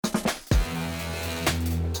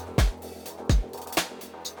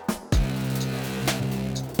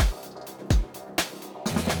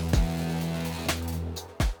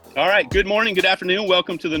All right. Good morning. Good afternoon.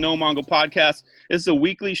 Welcome to the No Mongo podcast. This is a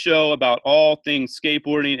weekly show about all things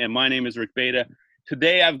skateboarding, and my name is Rick Beta.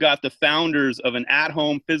 Today, I've got the founders of an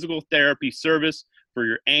at-home physical therapy service for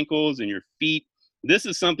your ankles and your feet. This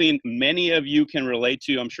is something many of you can relate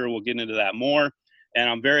to. I'm sure we'll get into that more. And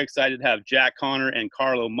I'm very excited to have Jack Connor and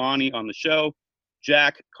Carlo Monti on the show.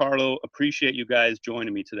 Jack, Carlo, appreciate you guys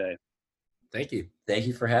joining me today. Thank you. Thank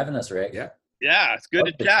you for having us, Rick. Yeah, it's good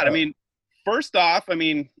to chat. I mean, first off,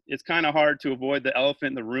 it's kind of hard to avoid the elephant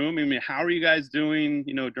in the room. I mean, how are you guys doing,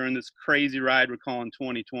 during this crazy ride we're calling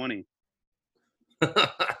 2020?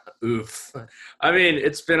 Oof. I mean,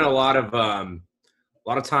 it's been a lot of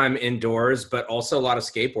time indoors, but also a lot of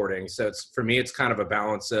skateboarding. So for me, it's kind of a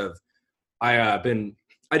balance of, I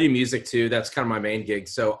do music too. That's kind of my main gig.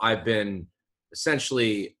 So I've been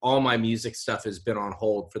essentially, all my music stuff has been on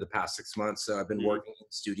hold for the past 6 months. So I've been working in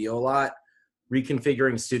the studio a lot,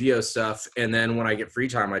 reconfiguring studio stuff. And then when I get free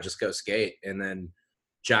time, I just go skate. And then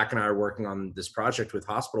Jack and I are working on this project with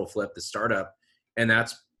Hospital Flip, the startup. And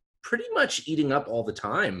that's pretty much eating up all the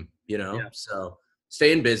time, Yeah. So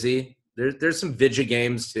staying busy. There's some video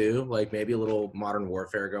games too, like maybe a little Modern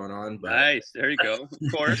Warfare going on. But Nice. There you go. Of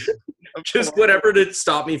course. just whatever to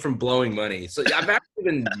stop me from blowing money. So I've actually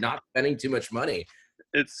been not spending too much money.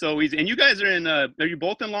 It's so easy. And you guys are are you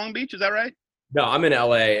both in Long Beach? Is that right? No, I'm in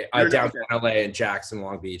LA. I'm downtown LA and Jack's in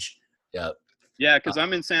Long Beach. Yep. Yeah, because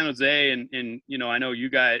I'm in San Jose, and I know you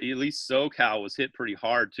guys, at least SoCal was hit pretty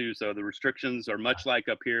hard too. So the restrictions are much like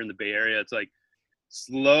up here in the Bay Area. It's like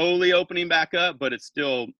slowly opening back up, but it's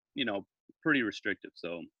still, pretty restrictive.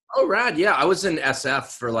 So. Oh, rad. Yeah, I was in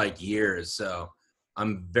SF for like years, so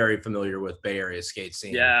I'm very familiar with Bay Area skate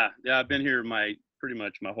scene. Yeah, I've been here pretty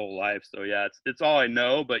much my whole life. So yeah, it's all I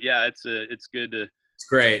know. But yeah, it's good to. It's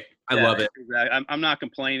great. I love it. Exactly. I'm not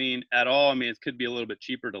complaining at all. I mean, it could be a little bit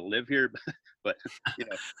cheaper to live here, but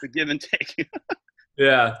the give and take.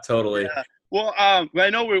 Yeah, totally. Yeah. Well, I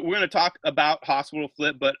know we're going to talk about Hospital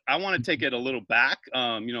Flip, but I want to take it a little back.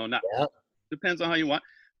 Depends on how you want.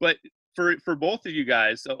 But for both of you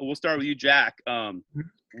guys, so we'll start with you, Jack.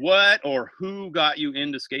 What or who got you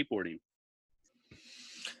into skateboarding?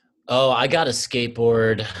 Oh, I got a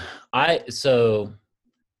skateboard.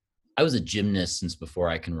 I was a gymnast since before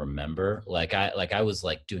I can remember. I was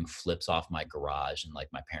like doing flips off my garage, and like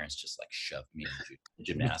my parents just like shoved me into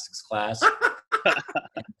gymnastics class.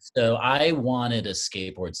 So I wanted a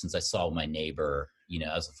skateboard since I saw my neighbor,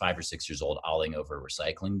 I was 5 or 6 years old, olling over a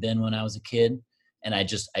recycling bin when I was a kid. And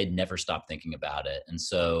I'd never stopped thinking about it. And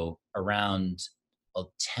so around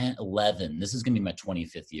 10, 11, this is going to be my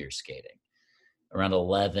 25th year skating. Around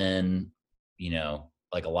 11,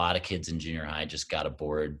 like a lot of kids in junior high just got a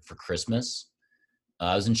board for Christmas.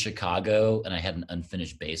 I was in Chicago and I had an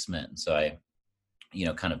unfinished basement. And so I,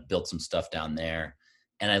 kind of built some stuff down there,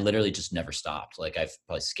 and I literally just never stopped. Like I've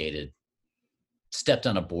probably stepped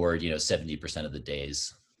on a board, 70% of the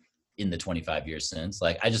days in the 25 years since.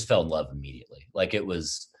 Like I just fell in love immediately. Like it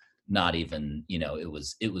was not even,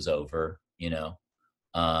 it was over, and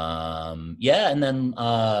then,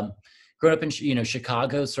 growing up in,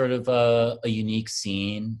 Chicago, sort of a unique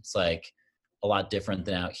scene. It's like a lot different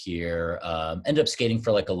than out here. Ended up skating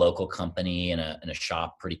for like a local company in a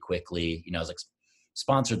shop pretty quickly. I was like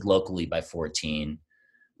sponsored locally by 14,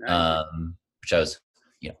 Nice. which I was,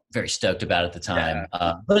 very stoked about at the time.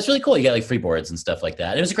 Yeah. But it's really cool. You get like free boards and stuff like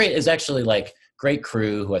that. It was great. It was actually like great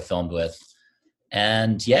crew who I filmed with.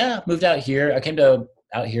 And yeah, moved out here. I came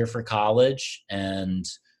out here for college and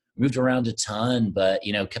moved around a ton, but,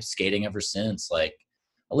 kept skating ever since. Like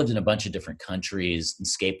I lived in a bunch of different countries, and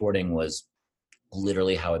skateboarding was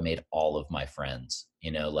literally how I made all of my friends,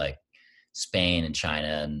 like Spain and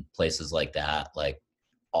China and places like that. Like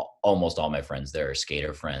almost all my friends there are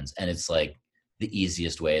skater friends. And it's like the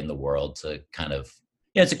easiest way in the world to kind of,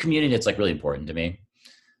 it's a community that's like really important to me.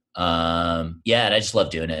 And I just love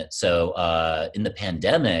doing it. So in the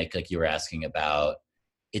pandemic, like you were asking about,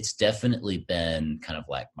 it's definitely been kind of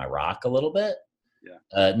like my rock a little bit.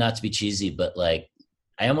 Yeah. Not to be cheesy, but like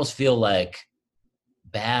I almost feel like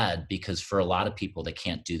bad because for a lot of people, they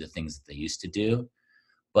can't do the things that they used to do.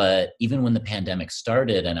 But even when the pandemic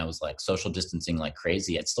started and I was like social distancing like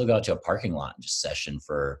crazy, I'd still go out to a parking lot and just session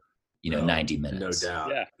for, 90 minutes. No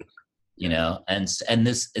doubt. Yeah. And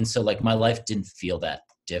so like my life didn't feel that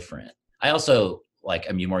different. I also like,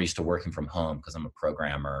 I'm more used to working from home because I'm a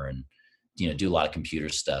programmer and, do a lot of computer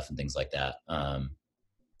stuff and things like that.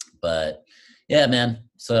 But yeah, man,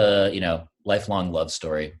 it's a, lifelong love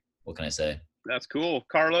story. What can I say? That's cool.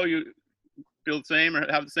 Carlo, you feel the same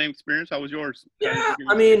or have the same experience? How was yours? Yeah,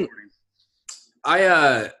 I mean,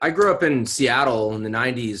 I grew up in Seattle in the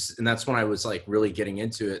 90s, and that's when I was like really getting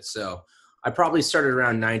into it. So I probably started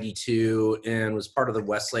around 92 and was part of the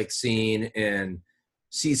Westlake scene and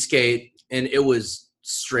Seagate, and it was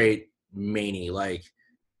straight mania. Like,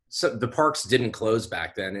 so the parks didn't close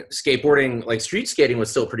back then. Skateboarding, like street skating, was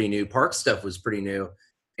still pretty new. Park stuff was pretty new,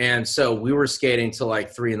 and so we were skating till like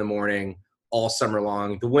 3 a.m. all summer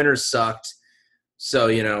long. The winters sucked. So,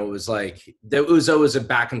 you know, it was like, it was always a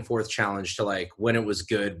back and forth challenge to like, when it was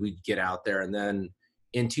good, we'd get out there. And then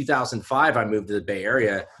in 2005, I moved to the Bay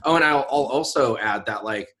Area. Oh, and I'll also add that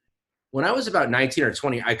like, when I was about 19 or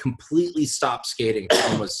 20, I completely stopped skating for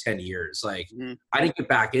almost 10 years. Like, I didn't get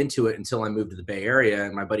back into it until I moved to the Bay Area.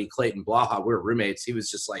 And my buddy Clayton Blaha, we were roommates. He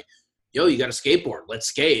was just like, yo, you got a skateboard, let's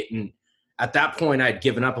skate. And at that point I'd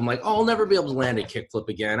given up. I'm like, oh, I'll never be able to land a kickflip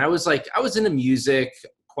again. I was into music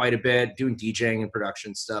quite a bit, doing DJing and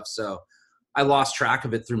production stuff. So I lost track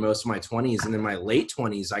of it through most of my 20s. And in my late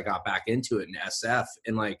 20s, I got back into it in SF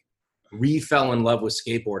and like fell in love with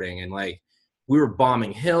skateboarding. And like, we were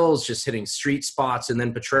bombing hills, just hitting street spots. And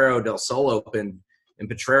then Potrero del Sol opened in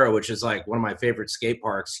Potrero, which is like one of my favorite skate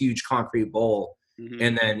parks, huge concrete bowl.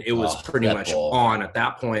 And then it was pretty much on at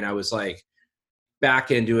that point. I was like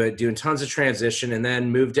back into it, doing tons of transition, and then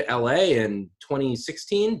moved to LA in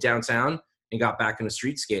 2016 downtown and got back into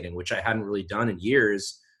street skating, which I hadn't really done in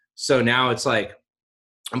years. So now it's like,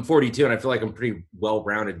 I'm 42 and I feel like I'm pretty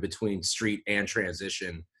well-rounded between street and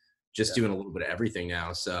transition, just doing a little bit of everything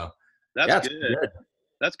now. So that's good.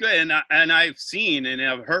 That's good. And I've seen and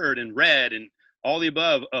I've heard and read and all the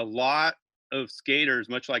above, a lot of skaters,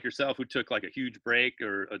 much like yourself, who took like a huge break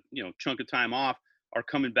or a chunk of time off, are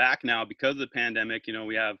coming back now because of the pandemic. You know,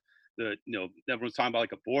 we have everyone's talking about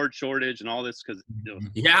like a board shortage and all this because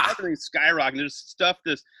everything's skyrocketing. There's stuff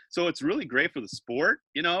so it's really great for the sport,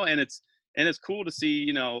 and it's cool to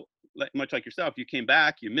see, much like yourself, you came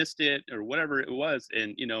back, you missed it or whatever it was,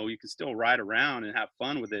 and you can still ride around and have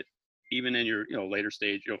fun with it even in your later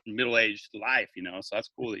stage, middle-aged life, so that's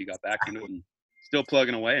cool that you got back into it and still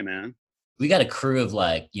plugging away, man. We got a crew of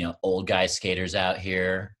like, old guy skaters out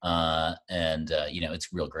here. And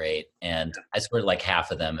it's real great. And I swear like half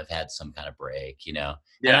of them have had some kind of break,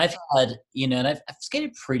 And I've had, and I've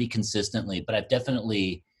skated pretty consistently, but I've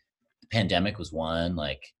definitely, the pandemic was one,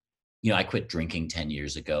 like, I quit drinking 10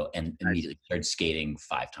 years ago and immediately started skating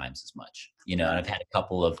 5 times as much, and I've had a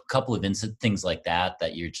couple of things like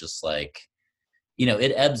that you're just like,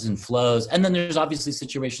 it ebbs and flows. And then there's obviously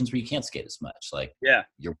situations where you can't skate as much. Like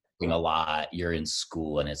you're working a lot, you're in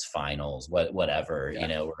school and it's finals, whatever,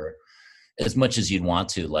 or as much as you'd want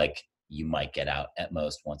to, like you might get out at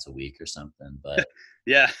most once a week or something. But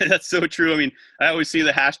yeah, that's so true. I mean, I always see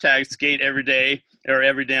the hashtag skate every day or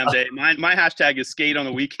every damn day. My hashtag is skate on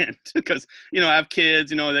the weekend because, I have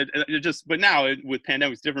kids, but now with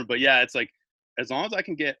pandemic it's different. But yeah, it's like, as long as I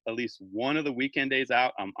can get at least one of the weekend days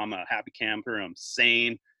out, I'm a happy camper. I'm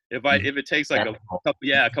sane. If it takes like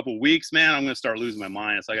a couple weeks, man, I'm gonna start losing my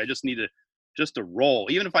mind. It's like I just need to roll,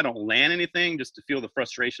 even if I don't land anything, just to feel the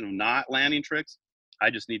frustration of not landing tricks. I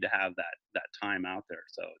just need to have that time out there.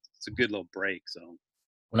 So it's a good little break. So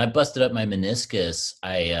when I busted up my meniscus,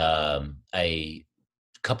 I a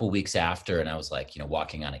couple weeks after, and I was like,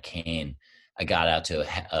 walking on a cane. I got out to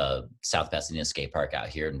a South Pasadena skate park out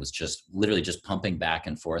here and was just literally just pumping back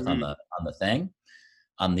and forth on the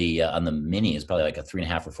mini. It's probably like a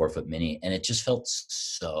 3.5 or 4 foot mini. And it just felt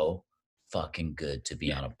so fucking good to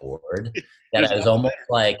be on a board that I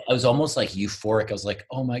was almost like euphoric. I was like,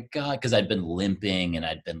 oh my God. Cause I'd been limping and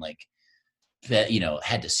I'd been like,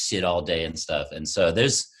 had to sit all day and stuff. And so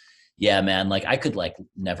man, like I could like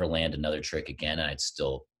never land another trick again and I'd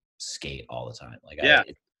still skate all the time. Like,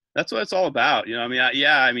 that's what it's all about.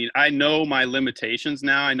 I know my limitations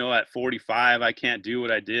now. I know at 45, I can't do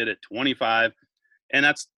what I did at 25. And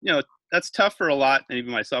that's tough for a lot, and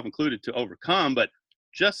even myself included, to overcome, but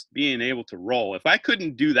just being able to roll. If I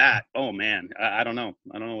couldn't do that, oh man, I don't know.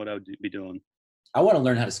 I don't know what I would be doing. I want to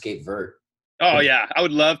learn how to skate vert. Oh yeah, I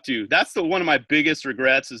would love to. That's one of my biggest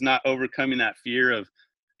regrets, is not overcoming that fear of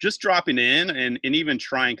just dropping in and even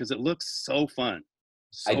trying, because it looks so fun.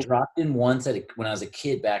 I dropped in once when I was a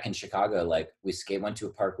kid back in Chicago. Like we went to a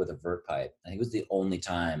park with a vert pipe. I think it was the only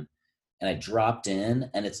time. And I dropped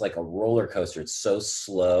in and it's like a roller coaster. It's so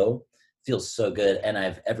slow, feels so good. And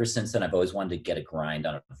ever since then, I've always wanted to get a grind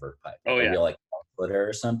on a vert pipe. Oh yeah. Like a footer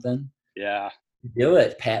or something. Yeah. Do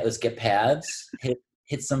it. Let's get pads.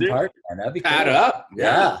 Hit some park. Man. That'd be cool. Pad up.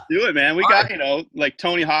 Yeah. Do it, man. We got, like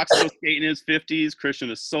Tony Hawk still skating in his 50s, Christian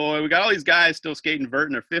Asoy. We got all these guys still skating vert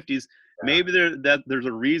in their 50s. Maybe there's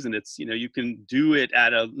a reason. It's, you can do it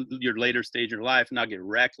at your later stage of your life and not get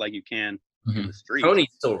wrecked like you can in the street. Tony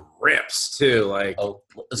still rips too. Like, Oh,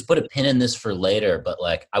 let's put a pin in this for later. But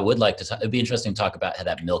like, I would like to. It'd be interesting to talk about how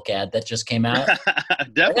that milk ad that just came out.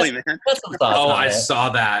 Definitely, man. Got some thoughts oh, on I it. saw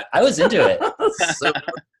that. I was into it. So,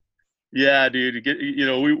 Yeah, dude.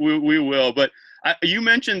 We will. But you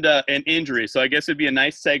mentioned an injury, so I guess it'd be a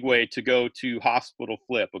nice segue to go to hospital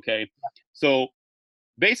flip. Okay, so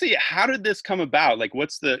basically, how did this come about? Like,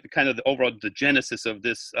 what's the kind of the overall the genesis of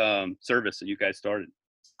this service that you guys started?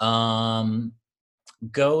 I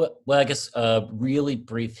guess a really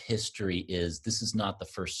brief history is this is not the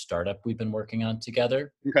first startup we've been working on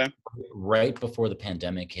together. Okay. Right before the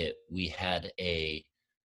pandemic hit, we had a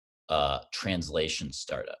translation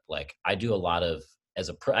startup. Like I do a lot of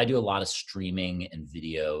streaming and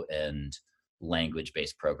video and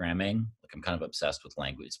language-based programming. Like I'm kind of obsessed with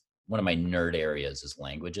language. One of my nerd areas is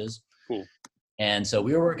languages. Cool. And so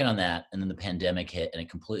we were working on that, and then the pandemic hit, and it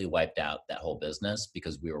completely wiped out that whole business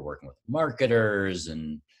because we were working with marketers,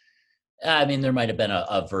 and I mean, there might have been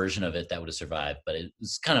a version of it that would have survived, but it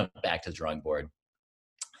was kind of back to the drawing board.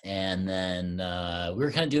 And then we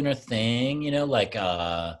were kind of doing our thing, like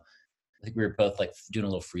I think we were both like doing a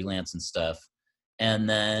little freelance and stuff. And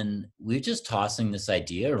then we were just tossing this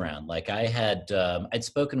idea around. Like I'd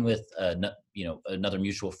spoken with another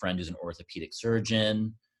mutual friend who's an orthopedic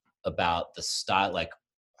surgeon about the style, like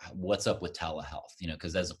what's up with telehealth,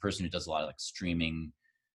 because as a person who does a lot of like streaming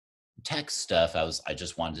tech stuff, I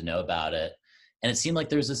just wanted to know about it. And it seemed like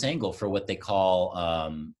there's this angle for what they call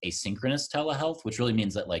asynchronous telehealth, which really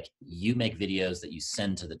means that like you make videos that you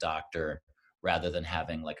send to the doctor rather than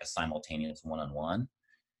having like a simultaneous one-on-one.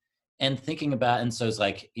 And thinking about, and so it's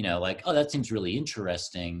like, oh, that seems really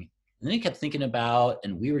interesting. And then he kept thinking about,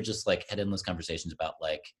 and we were just like had endless conversations about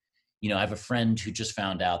like, I have a friend who just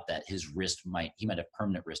found out that his he might have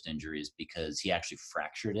permanent wrist injuries because he actually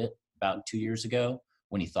fractured it about 2 years ago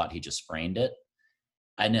when he thought he just sprained it.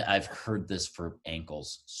 I've heard this for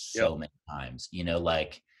ankles so many times,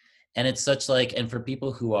 and it's such like, and for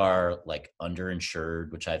people who are like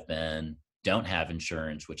underinsured, which I've been, don't have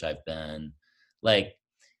insurance, which I've been, like,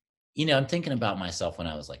 I'm thinking about myself when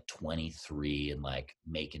I was like 23 and like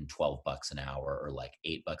making $12 an hour or like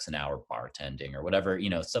 $8 an hour bartending or whatever,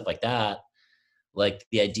 stuff like that. Like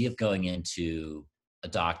the idea of going into a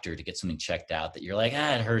doctor to get something checked out that you're like,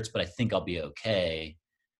 it hurts, but I think I'll be okay.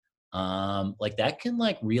 Like that can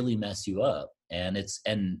like really mess you up. And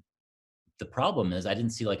the problem is I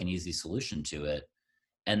didn't see like an easy solution to it.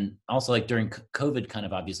 And also like during COVID kind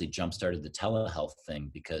of obviously jump-started the telehealth thing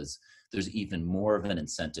because there's even more of an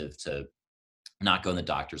incentive to not go in the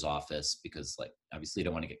doctor's office because like, obviously you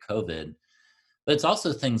don't want to get COVID, but it's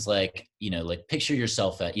also things like, like picture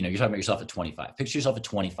yourself at, you're talking about yourself at 25, picture yourself at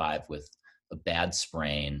 25 with a bad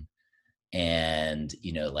sprain and,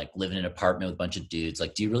 like live in an apartment with a bunch of dudes.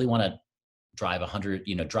 Like, do you really want to drive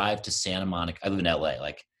drive to Santa Monica? I live in LA,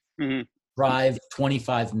 like drive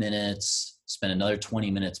 25 minutes, spend another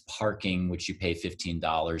 20 minutes parking, which you pay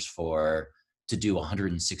 $15 for, to do a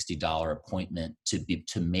 $160 appointment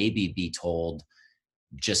to maybe be told,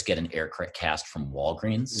 just get an air cast from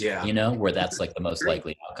Walgreens, where that's like the most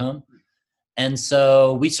likely outcome. And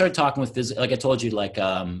so we started talking with like I told you, like,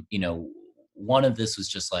 one of this was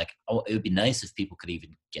just like, oh, it would be nice if people could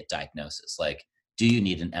even get diagnosis. Like, do you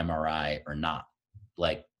need an MRI or not?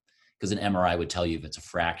 Like, because an MRI would tell you if it's a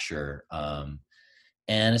fracture. And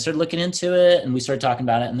I started looking into it and we started talking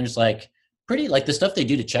about it. And there's like pretty, like the stuff they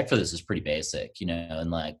do to check for this is pretty basic,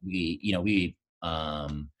 and like we're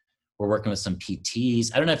working with some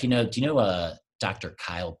PTs. I don't know if do you know Dr.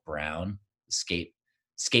 Kyle Brown, skate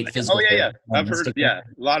physical? Oh yeah. I've heard of, a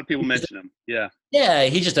lot of people mention him. Yeah. Yeah.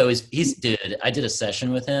 Dude, I did a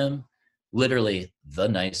session with him, literally the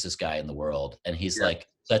nicest guy in the world. And he's like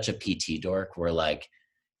such a PT dork where like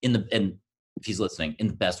and if he's listening in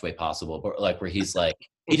the best way possible, but like where he's like,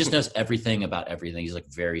 he just knows everything about everything. He's like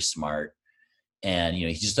very smart. And,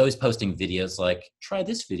 he's just always posting videos like, try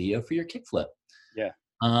this video for your kickflip. Yeah.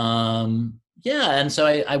 And so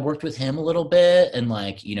I worked with him a little bit and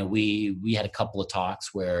like, we had a couple of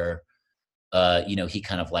talks where, he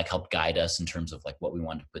kind of like helped guide us in terms of like what we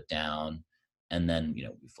wanted to put down. And then,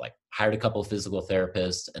 we've like hired a couple of physical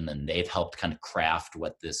therapists and then they've helped kind of craft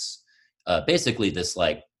what this, basically this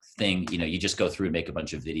like thing, you just go through and make a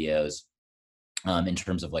bunch of videos, in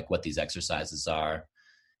terms of like what these exercises are.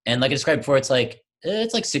 And like I described before, it's like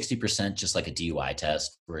 60% just like a DUI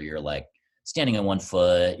test where you're like standing on one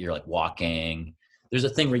foot, you're like walking. There's a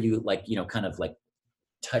thing where you like, kind of like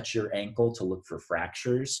touch your ankle to look for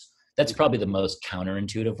fractures. That's probably the most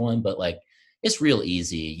counterintuitive one, but like it's real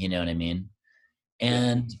easy, you know what I mean?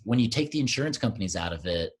 And when you take the insurance companies out of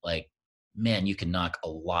it, like, man, you can knock a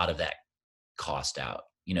lot of that cost out.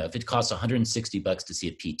 You know, if it costs $160 to see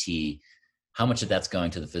a PT, how much of that's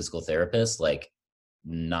going to the physical therapist? Like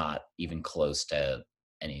not even close to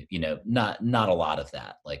any, you know, not a lot of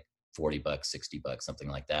that, like $40, $60, something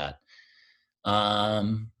like that.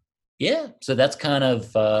 Yeah, so that's kind of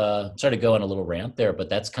started going a little rant there, but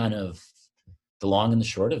that's kind of the long and the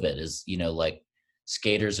short of it is, you know, like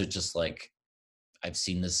skaters are just like, I've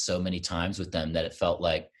seen this so many times with them that it felt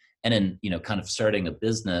like, and then, you know, kind of starting a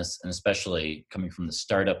business and especially coming from the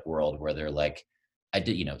startup world where they're like,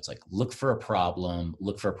 you know, it's like, look for a problem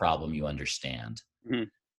you understand. Mm-hmm.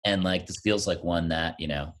 And like, this feels like one that, you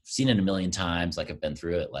know, I've seen it a million times, like I've been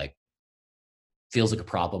through it, like feels like a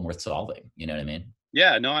problem worth solving. You know what I mean?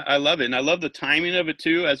 Yeah, no, I love it. And I love the timing of it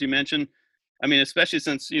too, as you mentioned. I mean, especially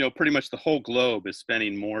since, you know, pretty much the whole globe is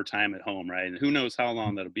spending more time at home, right? And who knows how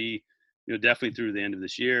long that'll be, you know, definitely through the end of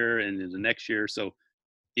this year and into the next year. So,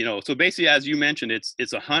 you know, so basically, as you mentioned, it's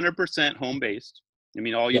 100% home based. I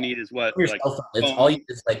mean, all you need is what, Your like cell phone. It's phone. all you need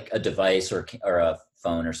is like a device or a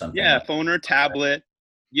phone or something. Yeah, like phone or a tablet.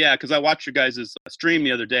 Yeah, because I watched your guys' stream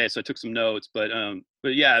the other day, so I took some notes. But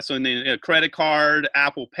yeah, so then a credit card,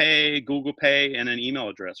 Apple Pay, Google Pay, and an email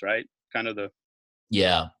address, right? Kind of the.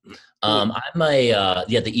 Yeah. Cool. I'm a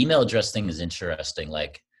the email address thing is interesting.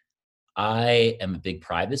 Like I am a big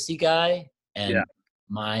privacy guy and Yeah.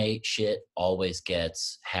 my shit always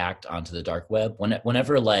gets hacked onto the dark web.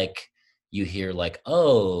 Whenever like you hear like,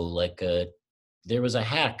 oh, like there was a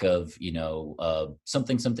hack of, you know,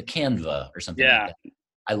 something Canva or something like Yeah. that.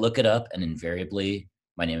 I look it up and invariably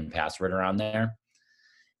my name and password are on there.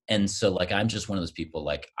 And so like, I'm just one of those people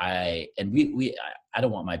like I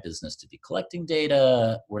don't want my business to be collecting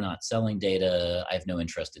data. We're not selling data. I have no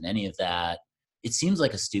interest in any of that. It seems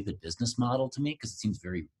like a stupid business model to me because it seems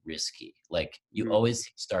very risky. Like you Mhm. always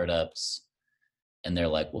see startups and they're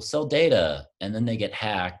like, we'll sell data and then they get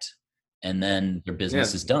hacked and then their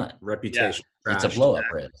business is done. Reputation. It's a crashed. blow up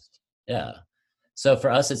risk. Yeah. So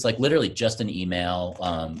for us, it's like literally just an email.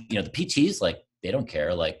 You know, the PTs, like they don't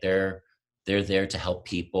care. Like they're there to help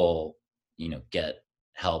people, you know, get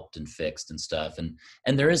helped and fixed and stuff.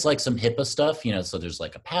 And there is like some HIPAA stuff, you know, so there's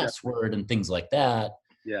like a password and things like that.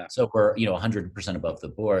 Yeah. So we're, you know, 100% above the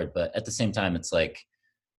board. But at the same time, it's like,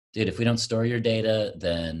 dude, if we don't store your data,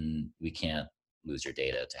 then we can't lose your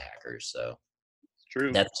data to hackers. So It's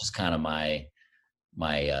true. that's just kind of my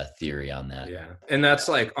theory on that. Yeah. And that's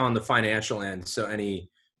like on the financial end. So any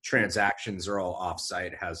transactions are all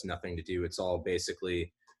offsite, has nothing to do. It's all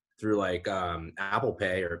basically through like Apple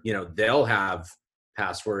Pay or, you know, they'll have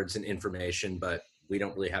passwords and information, but we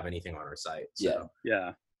don't really have anything on our site. So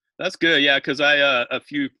Yeah. That's good. Yeah. Cause I, a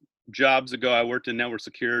few jobs ago, I worked in network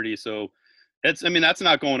security. So I mean, that's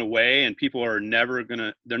not going away and people are never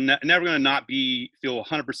never going to not feel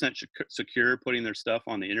 100% secure putting their stuff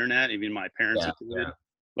on the internet. Even my parents included.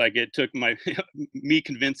 Like it took me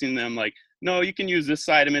convincing them like, no, you can use this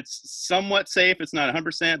site and it's somewhat safe. It's not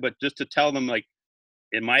 100%, but just to tell them like,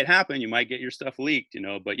 it might happen. You might get your stuff leaked, you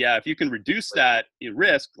know, but yeah, if you can reduce that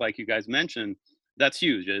risk, like you guys mentioned, that's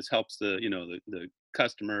huge. It just helps the, you know, the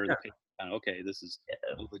customer, the patient, okay, this is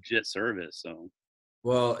a legit service. So.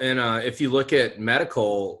 Well, and if you look at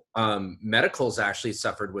medical's actually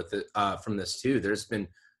suffered with it from this too. There's been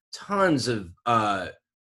tons of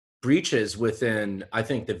breaches within. I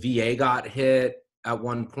think the VA got hit at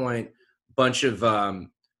one point. Bunch of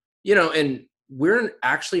you know, and we're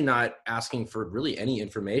actually not asking for really any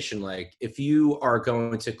information. Like if you are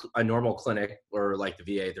going to a normal clinic or like the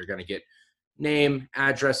VA, they're going to get name,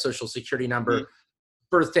 address, social security number.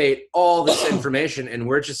 Birth date, all this information, and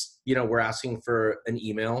we're just, you know, we're asking for an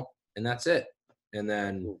email and that's it. And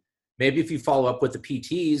then maybe if you follow up with the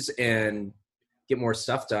PTs and get more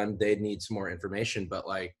stuff done, they'd need some more information. But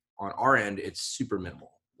like on our end, it's super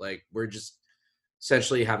minimal. Like we're just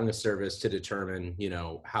essentially having a service to determine, you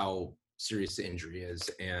know, how serious the injury is,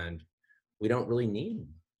 and we don't really need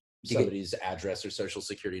somebody's address or social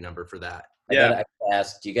security number for that. I gotta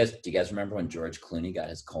ask, do you guys remember when George Clooney got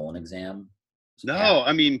his colon exam? No,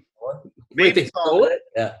 I mean, wait, they stole it?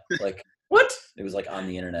 Yeah, like what? It was like on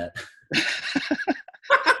the internet.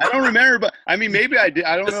 I don't remember, but I mean, maybe I did.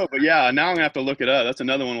 I don't know, but yeah, now I'm gonna have to look it up. That's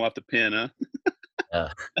another one we'll have to pin, huh? Yeah.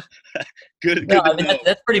 Good. No, I mean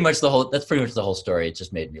that's pretty much the whole story. It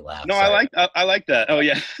just made me laugh. No, Sorry. I like that. Oh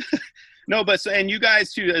yeah. No, but and you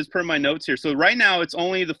guys too, as per my notes here. So right now it's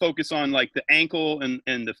only the focus on like the ankle and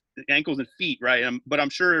the ankles and feet, right? But I'm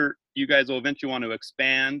sure you guys will eventually want to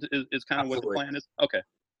expand. Is kind of what the plan is. Okay.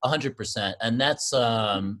 100%, and that's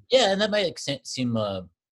and that might seem a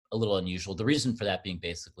little unusual. The reason for that being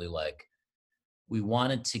basically like we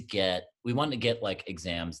wanted to get like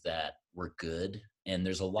exams that were good, and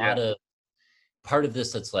there's a lot of part of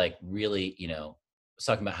this that's like really,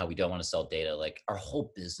 talking about how we don't want to sell data, like our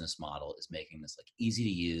whole business model is making this like easy to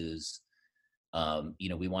use.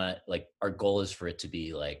 We want to, like, our goal is for it to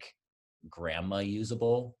be like grandma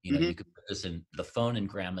usable. You could put this in the phone in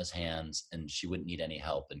grandma's hands and she wouldn't need any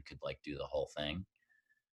help and could like do the whole thing.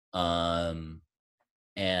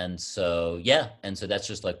 And so that's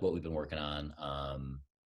just like what we've been working on.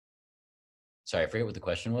 Sorry, I forget what the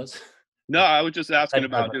question was. No, I was just asking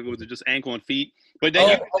about, was it just ankle and feet? But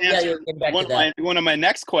then you answered one of my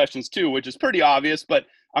next questions too, which is pretty obvious. But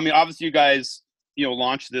I mean, obviously you guys,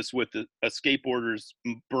 launched this with a skateboarder's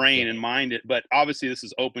brain and mind. But obviously this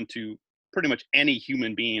is open to pretty much any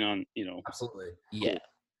human being on, Absolutely. Yeah.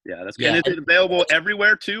 Yeah, that's good. And is it available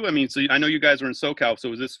everywhere too? I mean, so I know you guys are in SoCal,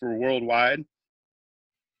 so is this for worldwide?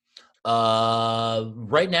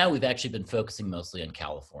 Right now we've actually been focusing mostly on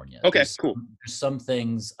California. Okay, cool. There's some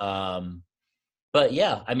things, but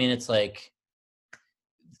yeah, I mean, it's like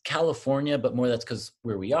California, but more that's because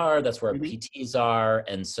where we are, that's where our PTs are.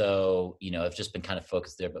 And so, I've just been kind of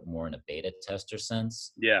focused there, but more in a beta tester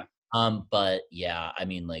sense. Yeah. But yeah, I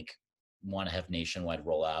mean, like, want to have nationwide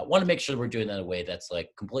rollout, want to make sure we're doing that in a way that's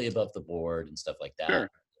like completely above the board and stuff like that. Sure.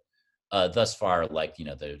 Thus far, like,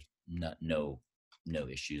 there's no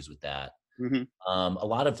issues with that. A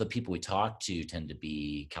lot of the people we talk to tend to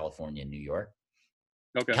be California and New York.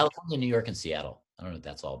 Okay. California, New York, and Seattle. I don't know what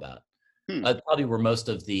that's all about. Probably where most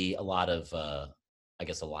of a lot of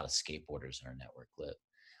skateboarders in our network live.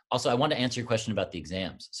 Also, I want to answer your question about the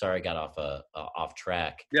exams. Sorry, I got off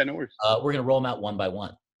track. Yeah, no worries. We're going to roll them out one by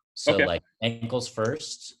one. So like ankles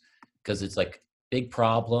first, because it's like big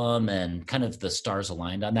problem and kind of the stars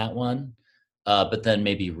aligned on that one. But then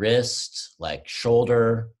maybe wrist, like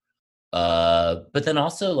shoulder. But then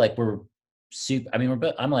also like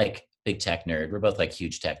I'm like big tech nerd. We're both like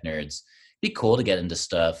huge tech nerds. Be cool to get into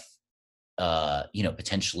stuff,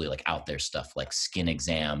 potentially like out there stuff like skin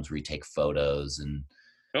exams where you take photos and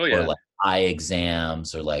or like eye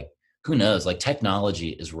exams or like, who knows, like technology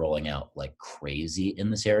is rolling out like crazy in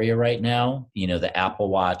this area right now. The Apple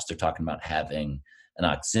Watch, they're talking about having an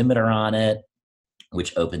oximeter on it,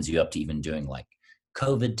 which opens you up to even doing like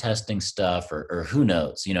COVID testing stuff or who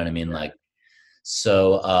knows, you know what I mean? Yeah. Like,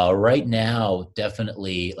 so right now,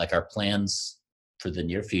 definitely like our plans for the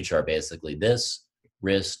near future are basically this,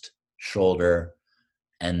 wrist, shoulder,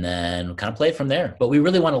 and then kind of play from there. But we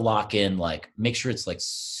really want to lock in, like make sure it's like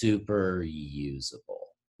super usable.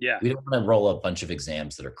 Yeah. We don't want to roll a bunch of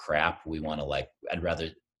exams that are crap. We want to I'd rather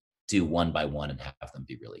do one by one and have them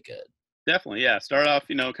be really good. Definitely. Yeah. Start off,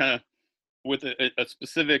 kind of with a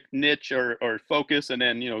specific niche or focus, and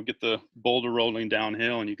then, get the boulder rolling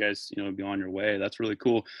downhill and you guys, be on your way. That's really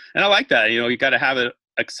cool. And I like that, you got to have it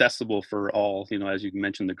accessible for all, as you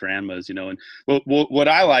mentioned, the grandmas, and what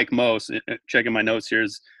I like most, checking my notes here,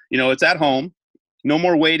 is, it's at home, no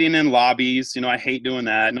more waiting in lobbies. I hate doing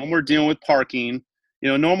that. No more dealing with parking.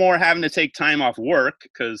 No more having to take time off work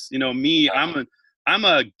because, me, I'm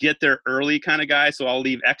a get there early kind of guy. So I'll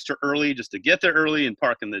leave extra early just to get there early and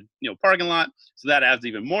park in the, parking lot. So that adds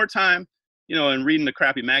even more time, and reading the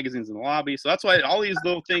crappy magazines in the lobby. So that's why all these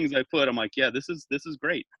little things I put, I'm like, yeah, this is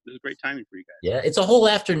great. This is great timing for you guys. Yeah. It's a whole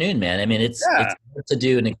afternoon, man. I mean, it's hard to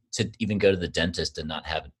do and to even go to the dentist and not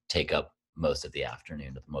have it take up most of the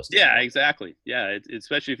afternoon. Yeah, exactly. Yeah.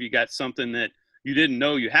 Especially if you got something that you didn't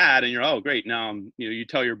know you had and you're, oh, great. Now, you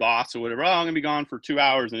tell your boss or whatever, I'm going to be gone for 2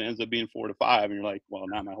 hours, and it ends up being 4 to 5. And you're like, well,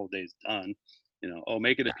 now my whole day's done.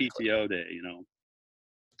 Make it a PTO day,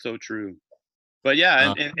 So true. But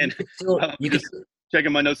yeah. And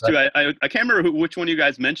checking my notes too. I can't remember which one of you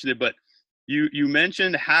guys mentioned it, but you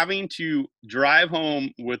mentioned having to drive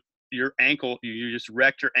home with your ankle. You just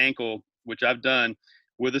wrecked your ankle, which I've done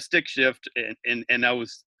with a stick shift. And that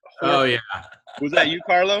was horrible. Oh yeah. Was that you,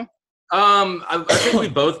 Carlo? I think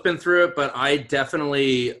we've both been through it, but I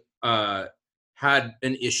definitely had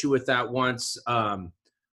an issue with that once.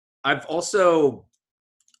 I've also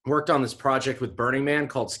worked on this project with Burning Man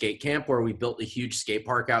called Skate Camp, where we built a huge skate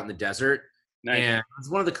park out in the desert. Nice. And I was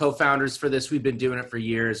one of the co-founders for this. We've been doing it for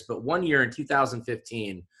years, but one year in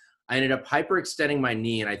 2015, I ended up hyperextending my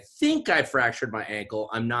knee, and I think I fractured my ankle.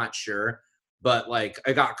 I'm not sure, but like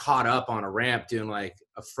I got caught up on a ramp doing like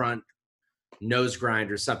a front nose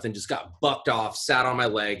grind or something, just got bucked off, sat on my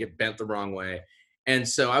leg, it bent the wrong way. And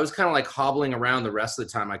so I was kind of like hobbling around the rest of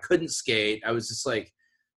the time. I couldn't skate. I was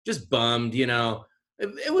just bummed,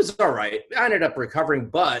 It was all right. I ended up recovering,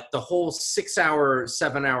 but the whole 6-hour,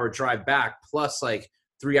 7-hour drive back, plus like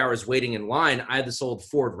 3 hours waiting in line, I had this old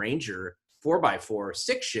Ford Ranger 4x4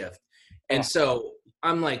 stick shift. And so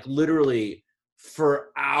I'm like literally for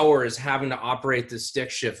hours having to operate the stick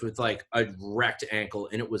shift with like a wrecked ankle,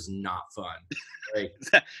 and it was not fun. Like,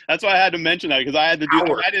 that's why I had to mention that, because I had to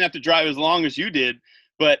I didn't have to drive as long as you did,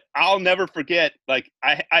 but I'll never forget. Like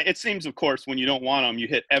it seems, of course, when you don't want them, you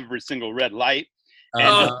hit every single red light. And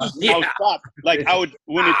I would stop. Like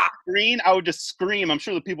when it's green, I would just scream. I'm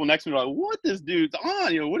sure the people next to me were like, "What this dude's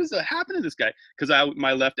on? You know, what is happening to this guy?" Because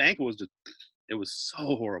my left ankle was it was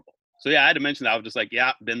so horrible. So yeah, I had to mention that. I was just like,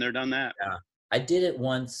 "Yeah, been there, done that." Yeah. I did it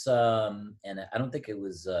once, and I don't think it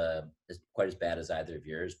was quite as bad as either of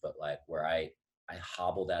yours, but like where I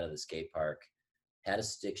hobbled out of the skate park, had a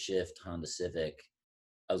stick shift Honda Civic.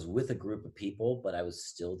 I was with a group of people, but I was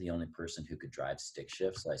still the only person who could drive stick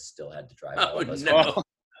shift, so I still had to drive all of us. No.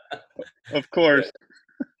 Of course.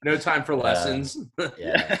 No time for lessons.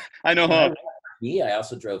 Yeah. I know. Huh? Yeah, I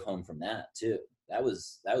also drove home from that too. That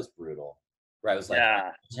was brutal. Where I was like,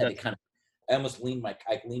 I had to kind of. I almost leaned my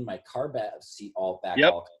car back seat all back.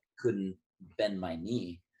 Yep. Couldn't bend my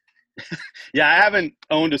knee. Yeah, I haven't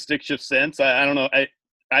owned a stick shift since. I don't know.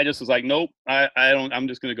 I just was like, nope. I don't. I'm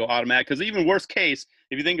just gonna go automatic. Because even worst case,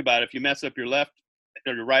 if you think about it, if you mess up your left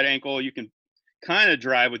or your right ankle, you can kind of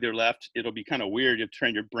drive with your left. It'll be kind of weird. You have to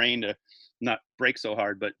train your brain to not brake so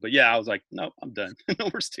hard. But yeah, I was like, nope, I'm done. No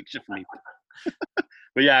more stick shift for me.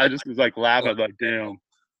 But yeah, I just was like laughing. I was like, damn.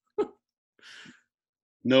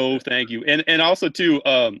 No, thank you. And also too,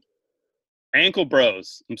 Ankle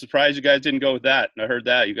Bros. I'm surprised you guys didn't go with that. I heard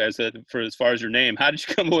that you guys said for as far as your name. How did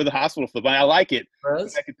you come up with a hospital flip? I like it.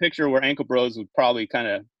 Bros? I could picture where Ankle Bros would probably kind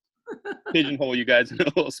of pigeonhole you guys in a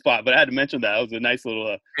little spot, but I had to mention that. It was a nice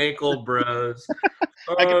little Ankle Bros.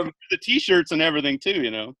 I could picture the T-shirts and everything too,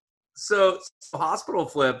 you know. So hospital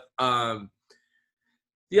flip.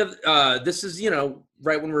 This is,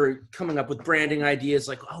 right when we're coming up with branding ideas,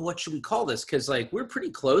 like, oh, what should we call this? Because like we're pretty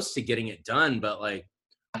close to getting it done, but like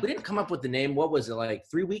we didn't come up with the name. What was it, like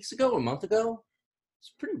 3 weeks ago, a month ago?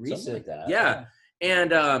 It's pretty recent. Something like that. Yeah.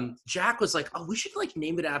 And Jack was like, oh, we should like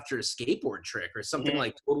name it after a skateboard trick or something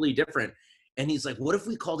like totally different. And he's like, what if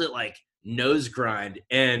we called it like Nose Grind?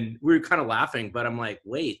 And we were kind of laughing, but I'm like,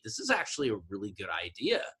 wait, this is actually a really good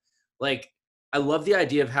idea. Like, I love the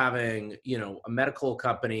idea of having, a medical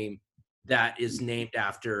company that is named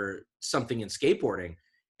after something in skateboarding.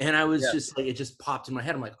 And I was just like, it just popped in my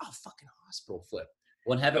head. I'm like, oh, fucking hospital flip.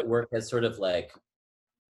 Well, have it work as sort of like,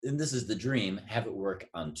 and this is the dream, have it work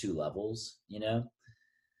on 2 levels,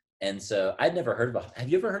 And so I'd never heard of have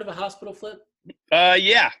you ever heard of a hospital flip?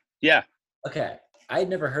 Yeah. Okay. I'd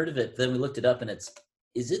never heard of it. Then we looked it up and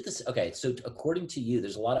is it this? Okay. So according to you,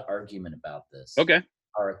 there's a lot of argument about this. Okay.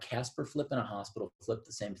 Are a Casper flip and a hospital flip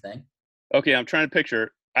the same thing? Okay. I'm trying to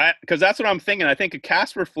picture, because that's what I'm thinking. I think a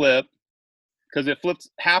Casper flip, because it flips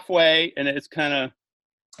halfway and it's kind of,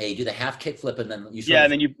 hey, you do the half kick flip and then you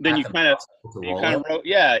then you kind of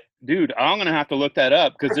yeah, dude, I'm gonna have to look that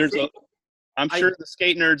up, because I'm sure the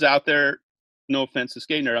skate nerds out there, no offense to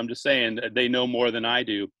skate nerd, I'm just saying that they know more than I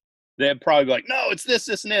do. They'd probably be like, no, it's this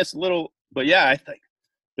and this little, but yeah, I think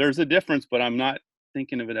there's a difference, but I'm not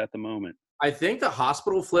thinking of it at the moment. I think the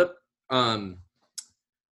hospital flip,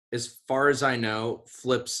 as far as I know,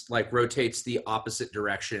 flips like rotates the opposite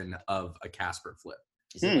direction of a Casper flip.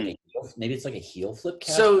 Is it like maybe it's like a heel flip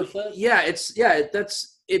Casper flip? Yeah,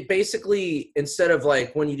 that's it. Basically, instead of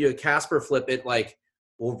like when you do a Casper flip, it like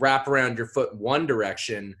will wrap around your foot one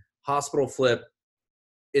direction. Hospital flip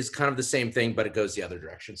is kind of the same thing, but it goes the other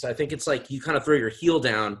direction. So I think it's like you kind of throw your heel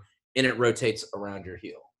down and it rotates around your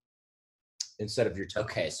heel instead of your toe.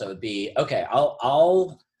 Okay, so it'd be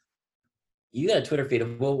I'll you got a Twitter feed.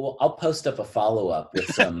 I'll post up a follow-up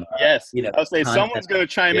with some. Yes, I'll say someone's going to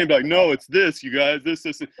chime in and be like, "No, it's this, you guys. This."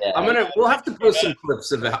 Yeah. We'll have to post some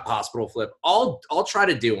clips of a hospital flip. I'll try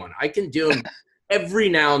to do one. I can do them every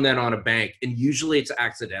now and then on a bank, and usually it's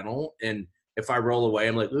accidental. And if I roll away,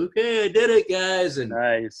 I'm like, "Okay, I did it, guys," and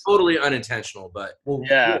nice. Totally unintentional. But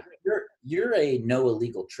you're a no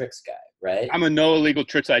illegal tricks guy, right? I'm a no illegal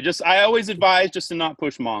tricks guy. I always advise just to not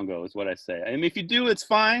push Mongo is what I say. I mean, if you do, it's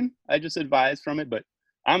fine. I just advise from it. But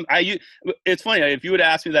it's funny. If you would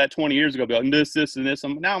ask me that 20 years ago, I'd be like, this, and this.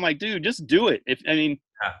 Now I'm like, dude, just do it.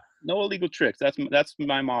 No illegal tricks. That's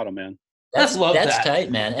my motto, man. That's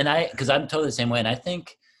tight, man. And because I'm totally the same way. And I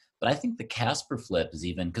think the Casper flip is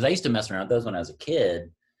even, because I used to mess around with those when I was a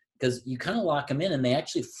kid, because you kind of lock them in and they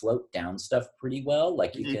actually float down stuff pretty well.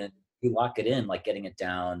 Like you lock it in, like getting it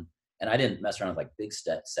down. And I didn't mess around with like big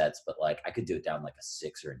sets, but like I could do it down like a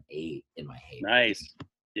 6 or an 8 in my head. Nice.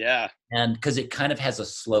 Yeah. And because it kind of has a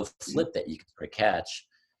slow flip that you can sort of catch.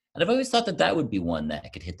 And I've always thought that would be one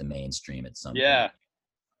that could hit the mainstream at some point.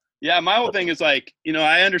 Yeah, my whole thing is like,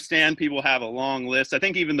 I understand people have a long list. I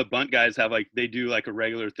think even the bunt guys have like, they do like a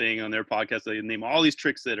regular thing on their podcast. They name all these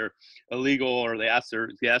tricks that are illegal or they ask their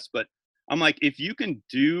guests. But I'm like, if you can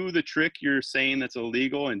do the trick you're saying that's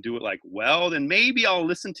illegal and do it like well, then maybe I'll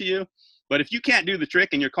listen to you. But if you can't do the trick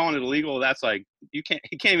and you're calling it illegal, that's like, you can't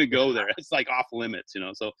even go there. It's like off limits,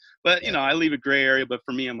 So, but I leave a gray area. But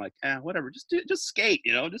for me, I'm like, whatever, just skate,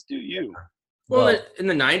 just do you. Well, in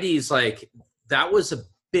the 90s, like that was a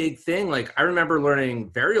big thing. Like I remember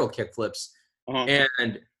learning varial kickflips,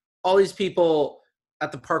 and all these people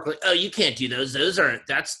at the park like, oh, you can't do those. Those aren't.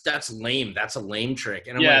 That's lame. That's a lame trick.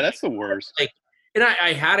 And I'm like, that's the worst. Like, and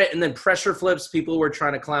I had it, and then pressure flips. People were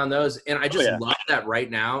trying to clown those, and I just love that right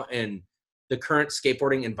now in the current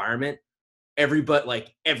skateboarding environment.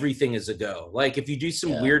 Everything is a go. Like if you do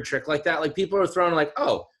some weird trick like that, like people are throwing like,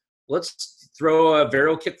 oh, let's throw a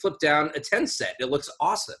varial kickflip down a 10 set. It looks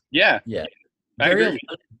awesome. Yeah.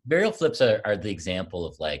 Varial flips are the example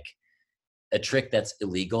of like a trick that's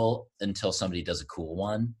illegal until somebody does a cool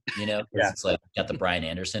one, It's like got the Brian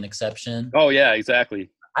Anderson exception. Oh yeah, exactly.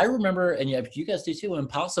 I remember, and you guys do too,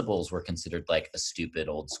 impossibles were considered like a stupid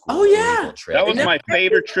old school illegal trick. That was my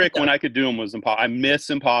favorite trick when I could do them was I miss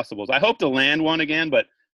impossibles. I hope to land one again, but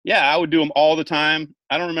I would do them all the time.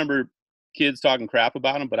 I don't remember kids talking crap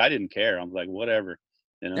about them, but I didn't care. I was like, whatever.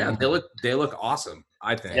 Yeah, they look awesome,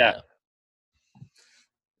 I think.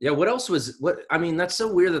 Yeah, what else I mean, that's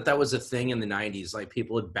so weird that was a thing in the 90s. Like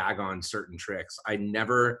people would bag on certain tricks. I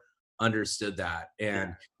never understood that.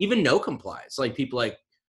 And even no complies. Like people like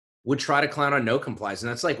would try to clown on no complies. And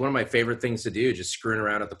that's like one of my favorite things to do, just screwing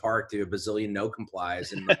around at the park, do a bazillion no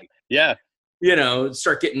complies and like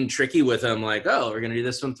start getting tricky with them. Like, oh, we're going to do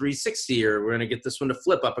this one 360 or we're going to get this one to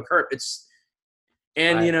flip up a curve.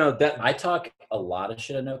 That I talk a lot of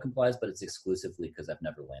shit at no complies, but it's exclusively because I've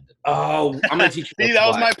never landed. Oh, I'm going to teach you. See, that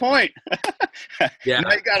was my point. Yeah.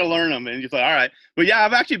 Now you got to learn them. And you're like, all right. But yeah,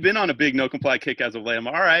 I've actually been on a big no comply kick as of late. I'm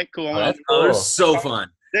like, all right, cool. That's cool. They're so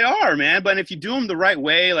fun. They are, man. But if you do them the right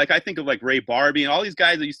way, like I think of like Ray Barbie and all these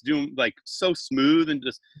guys that used to do them like so smooth and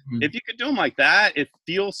just, if you could do them like that, it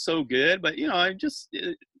feels so good. But, it's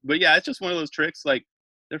just one of those tricks. Like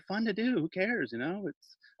they're fun to do. Who cares?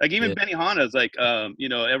 It's like even Benihana's like,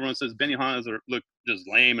 everyone says Benihana's look just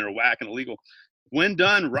lame or whack and illegal. When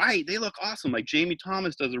done right, they look awesome. Like Jamie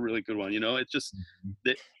Thomas does a really good one. It's just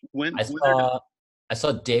that I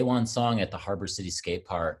saw Day One Song at the Harbor City Skate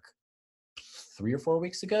Park 3 or 4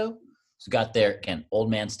 weeks ago. So got there again, old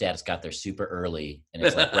man status, got there super early, and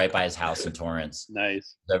it's like right by his house in Torrance.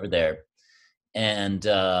 Nice. Over there. And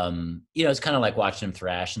it's kind of like watching him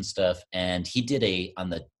thrash and stuff. And he did on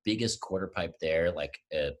the biggest quarter pipe there, like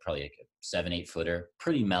probably like a 7-8 footer,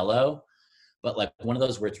 pretty mellow, but like one of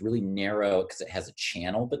those where it's really narrow because it has a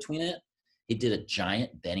channel between it. He did a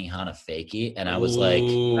giant Benihana fakie, and I was like,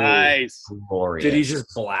 nice. Glorious. Did he just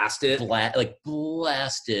blast it?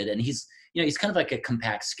 Blasted. And he's kind of like a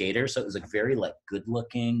compact skater, so it was like very like good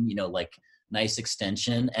looking, like nice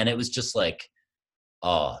extension, and it was just like,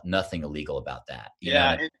 oh, nothing illegal about that.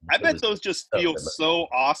 I bet those just feel so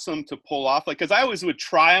awesome to pull off. Like, because I always would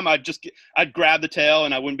try them. I'd grab the tail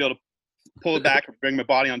and I wouldn't be able to pull it back or bring my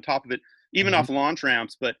body on top of it, even off launch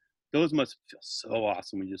ramps. But those must feel so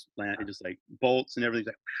awesome when you just land. It just like bolts and everything's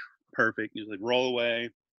like perfect. You just like roll away.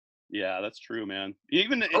 Yeah, that's true, man.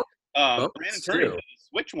 Even Brandon Turner did a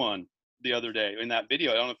switch one the other day in that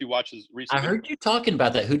video. I don't know if you watched his recent. I heard you talking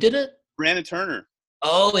about that. Who did it? Brandon Turner.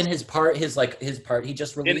 Oh, and his part he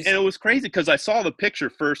just released. And it was crazy because I saw the picture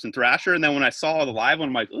first in Thrasher, and then when I saw the live one,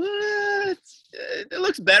 I'm like, it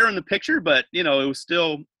looks better in the picture, but it was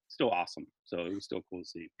still awesome. So it was still cool to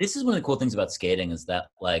see. This is one of the cool things about skating is that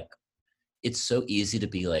like it's so easy to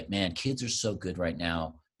be like, man, kids are so good right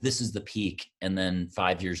now. This is the peak, and then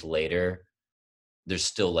 5 years later, there's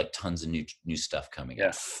still like tons of new stuff coming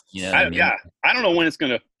out. What I mean? Yeah. I don't know when it's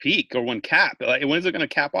gonna peak or when is it gonna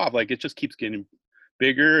cap off? Like it just keeps getting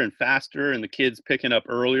bigger and faster, and the kids picking up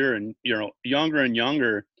earlier and younger and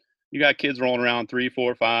younger. You got kids rolling around 3,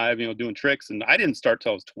 4, 5, doing tricks, and I didn't start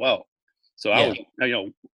till I was 12. So I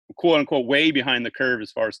was, quote unquote, way behind the curve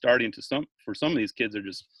as far as starting for some of these kids are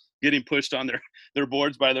just getting pushed on their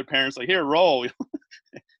boards by their parents. Like, here, roll.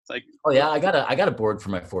 It's like, oh yeah, I got a board for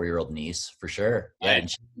my 4-year-old niece for sure. Yeah, and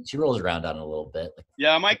she rolls around on it a little bit.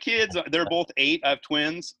 Yeah, my kids, they're both 8. I have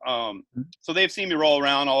twins. So they've seen me roll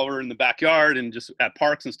around all over in the backyard and just at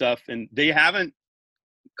parks and stuff, and they haven't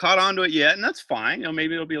caught on to it yet, and that's fine.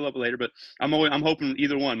 Maybe it'll be a little bit later, but I'm hoping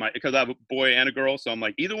either one because I have a boy and a girl, so I'm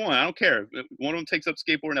like, either one, I don't care. If one of them takes up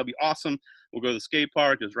skateboarding, that'll be awesome. We'll go to the skate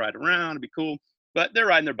park, just ride around, it'll be cool. But they're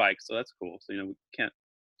riding their bikes, so that's cool. So we can't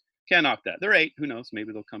knock that. They're 8. Who knows?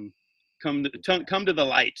 Maybe they'll come come to the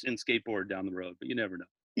light and skateboard down the road, but you never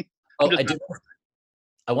know. Oh,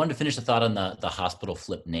 I wanted to finish the thought on the hospital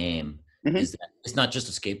flip name. Mhm. Is that it's not just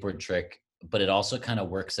a skateboard trick, but it also kind of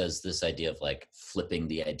works as this idea of like flipping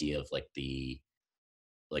the idea of like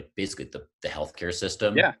basically the healthcare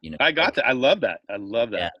system. Yeah, You know, I got like, that. I love that. I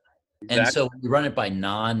love that. yeah. Exactly. And so we run it by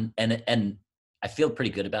and I feel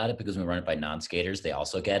pretty good about it because when we run it by non-skaters, they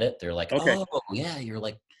also get it. They're like, Okay. oh yeah, you're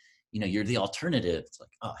like, you're the alternative. It's like,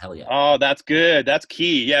 oh hell yeah. Oh, that's good. That's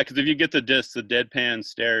key. Yeah, because if you get the deadpan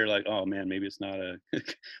stare, you're like, oh man, maybe it's not a.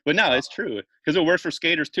 But no, it's true because it works for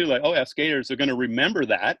skaters too. Like, oh yeah, skaters are going to remember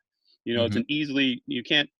that. It's an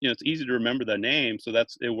it's easy to remember the name, so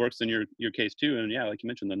it works in your case too. And yeah, like you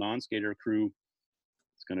mentioned, the non-skater crew,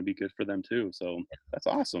 it's going to be good for them too. So that's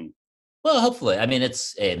awesome. Well, hopefully. I mean,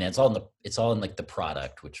 it's all in like the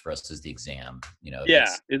product, which for us is the exam. Yeah,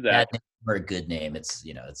 it's exactly. bad name or a good name, it's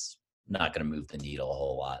not going to move the needle a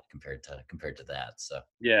whole lot compared to that. So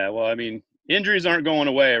yeah, well, I mean, injuries aren't going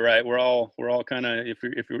away, right? We're all kind of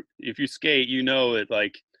if you skate, it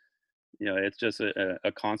like it's just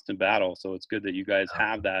a constant battle. So it's good that you guys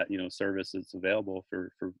have that service that's available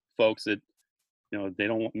for folks that they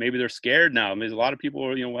don't maybe they're scared now. I mean, a lot of people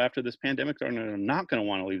are after this pandemic are not going to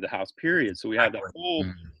want to leave the house. Period. So we have that whole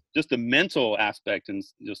just the mental aspect and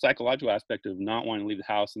the psychological aspect of not wanting to leave the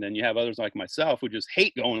house. And then you have others like myself who just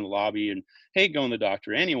hate going to the lobby and hate going to the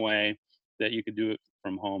doctor anyway, that you could do it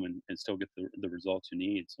from home and still get the results you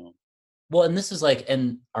need. So, well, and this is like,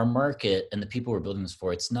 and our market and the people we're building this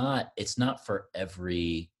for, it's not for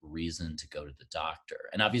every reason to go to the doctor.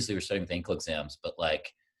 And obviously we're starting with ankle exams, but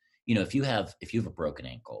like, if you have a broken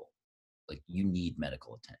ankle, like you need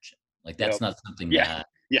medical attention. Like that's not something that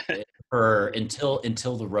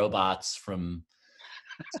until the robots from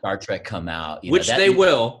Star Trek come out, which they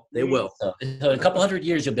will. So in a couple hundred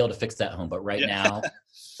years, you'll be able to fix that home. But right now,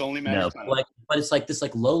 it's only matter of time. But it's like this,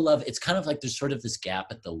 like low level. It's kind of like there's sort of this gap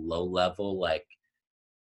at the low level, like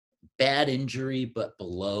bad injury, but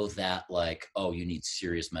below that, like, oh, you need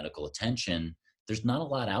serious medical attention. There's not a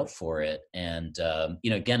lot out for it. And,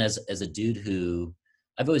 again, as a dude who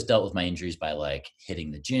I've always dealt with my injuries by like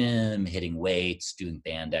hitting the gym, hitting weights, doing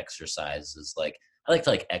band exercises. Like I like to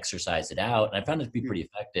like exercise it out. And I found it to be pretty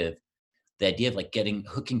effective. The idea of like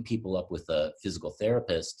hooking people up with a physical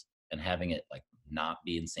therapist and having it like not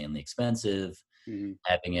be insanely expensive,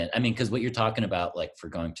 having it, I mean, cause what you're talking about, like for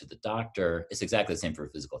going to the doctor, it's exactly the same for a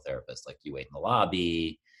physical therapist. Like you wait in the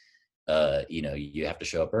lobby, you have to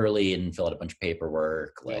show up early and fill out a bunch of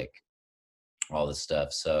paperwork, like all this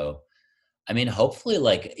stuff. So, I mean, hopefully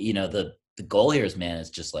like, the goal here is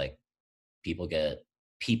just like people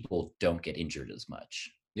don't get injured as much.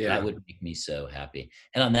 Yeah. That would make me so happy.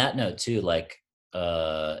 And on that note too, like,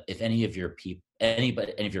 if any of your any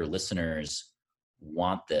of your listeners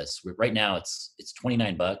want this right now, it's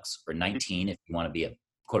 $29 or $19 if you want to be a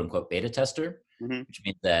quote unquote beta tester, which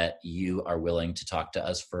means that you are willing to talk to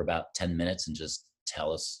us for about 10 minutes and just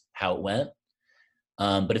tell us how it went.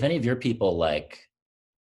 But if any of your people, like,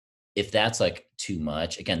 if that's like too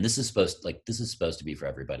much, again, this is supposed to be for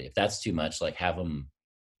everybody. If that's too much, like have them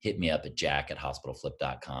hit me up at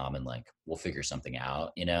jack@hospitalflip.com and like, we'll figure something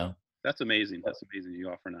out, That's amazing. That's amazing. You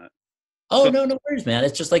offer that. Oh, no worries, man.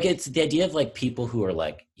 It's just like, it's the idea of like people who are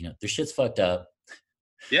like, their shit's fucked up.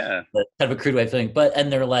 Yeah. That's kind of a crude way of feeling, and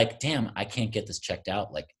they're like, damn, I can't get this checked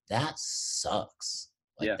out. Like that sucks.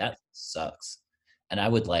 That sucks. And I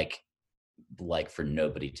would like for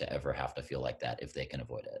nobody to ever have to feel like that if they can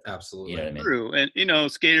avoid it. Absolutely. You know what I mean? True.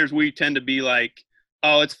 And, skaters, we tend to be like,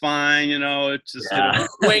 oh, it's fine. It's just,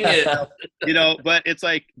 wing it, but it's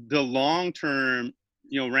like the long-term,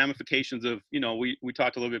 ramifications of, we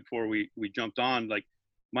talked a little bit before we jumped on, like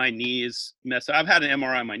my knee is messed up. I've had an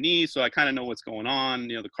MRI on my knee, so I kind of know what's going on.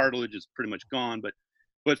 The cartilage is pretty much gone,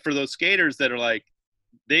 but for those skaters that are like,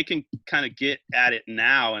 they can kind of get at it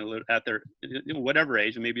now and at their whatever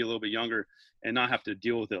age, and maybe a little bit younger, and not have to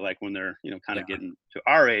deal with it like when they're kind of getting to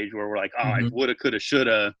our age where we're like, oh, I woulda, coulda,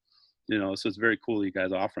 shoulda, so it's very cool you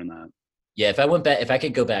guys offering that. Yeah, if I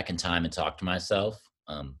could go back in time and talk to myself,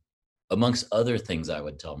 amongst other things I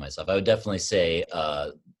would tell myself, I would definitely say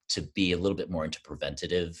to be a little bit more into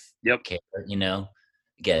preventative care,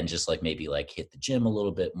 again, just like maybe like hit the gym a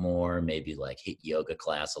little bit more, maybe like hit yoga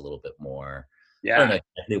class a little bit more. Yeah. I don't know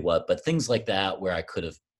exactly what, but things like that where I could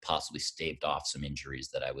have possibly staved off some injuries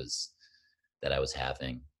that I was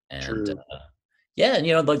having. And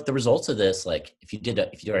and like the results of this, like if you do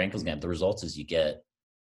our ankle exam, the results is you get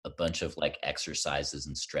a bunch of like exercises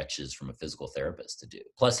and stretches from a physical therapist to do.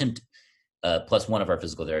 Plus one of our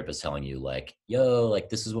physical therapists telling you like, yo, like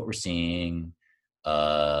this is what we're seeing.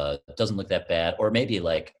 doesn't look that bad, or maybe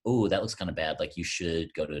like, oh, that looks kind of bad, like you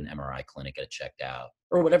should go to an MRI clinic, get it checked out,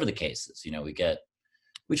 or whatever the case is.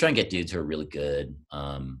 We try and get dudes who are really good,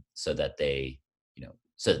 so that they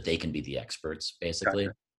can be the experts, basically.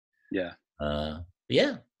 Gotcha.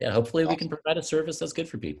 Yeah. Yeah. Hopefully we Awesome. can provide a service that's good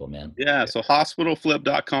for people, man. Yeah. So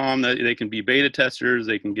hospitalflip.com, they can be beta testers.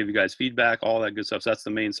 They can give you guys feedback, all that good stuff. So that's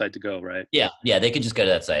the main site to go, right? Yeah. They can just go to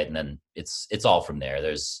that site, and then it's all from there.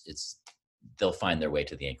 They'll find their way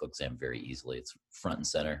to the ankle exam very easily. It's front and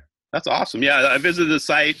center. That's awesome. Yeah. I visited the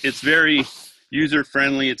site. It's very user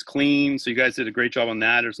friendly. It's clean. So you guys did a great job on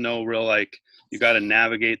that. There's no real, like, you got to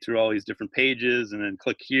navigate through all these different pages and then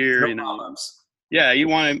click here. No problems. Yeah, you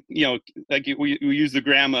want to, like we use the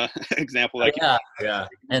grandma example. Like, yeah.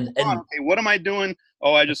 And okay, what am I doing?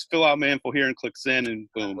 Oh, I just fill out my info here and click send, and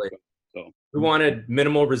boom. Exactly. So We wanted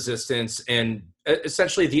minimal resistance and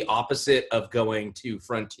essentially the opposite of going to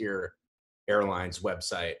Frontier Airlines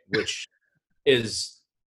website, which is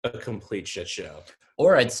a complete shit show.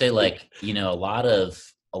 Or I'd say, like, a lot of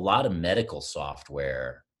medical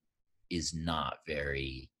software is not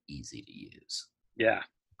very easy to use. yeah,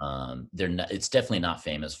 It's definitely not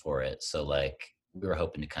famous for it. So, like, we were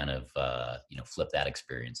hoping to kind of flip that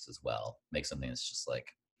experience as well, make something that's just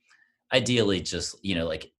like, ideally just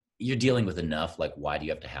like, you're dealing with enough, like, why do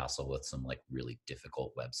you have to hassle with some like really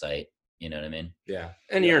difficult website? You know what I mean? Yeah.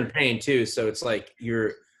 And you're in pain too. So it's like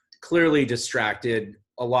you're clearly distracted.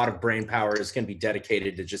 A lot of brain power is going to be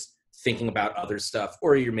dedicated to just thinking about other stuff,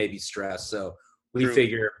 or you're maybe stressed. So we True.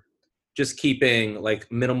 figure just keeping like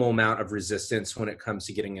minimal amount of resistance when it comes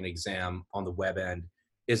to getting an exam on the web end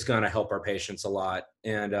is going to help our patients a lot.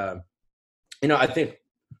 And, I think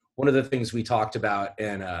one of the things we talked about,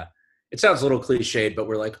 and it sounds a little cliched, but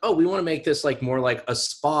we're like, oh, we want to make this like more like a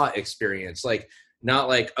spa experience. Like, not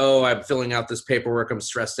like, oh, I'm filling out this paperwork, I'm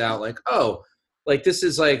stressed out. Like, oh, like this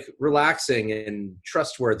is like relaxing and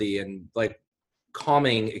trustworthy and like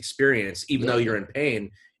calming experience, even though you're in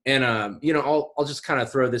pain. And, I'll just kind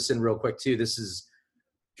of throw this in real quick too. This is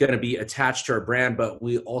going to be attached to our brand, but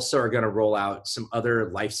we also are going to roll out some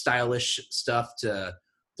other lifestyle-ish stuff to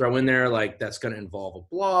throw in there. Like, that's going to involve a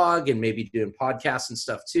blog and maybe doing podcasts and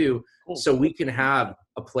stuff too. Cool. So we can have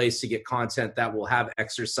a place to get content that will have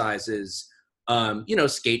exercises,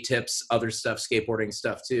 skate tips, other stuff, skateboarding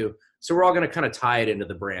stuff too. So we're all going to kind of tie it into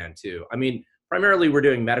the brand too. I mean, primarily we're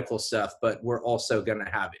doing medical stuff, but we're also going to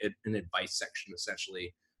have an advice section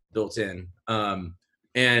essentially built in,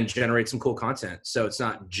 and generate some cool content. So it's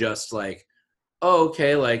not just like, oh,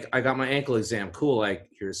 okay, like I got my ankle exam. Cool. Like,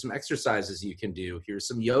 here's some exercises you can do. Here's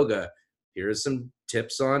some yoga. Here's some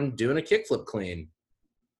tips on doing a kickflip clean.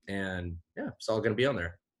 And yeah, it's all going to be on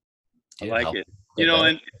there. I like it.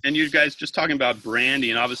 And you guys just talking about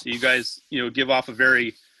branding, obviously you guys, give off a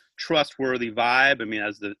very trustworthy vibe. I mean,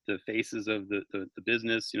 as the faces of the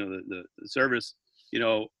business, the service,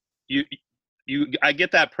 I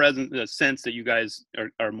get that the sense that you guys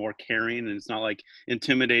are more caring, and it's not like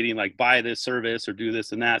intimidating, like buy this service or do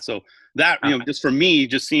this and that. So that, just for me,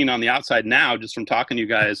 just seeing on the outside now, just from talking to you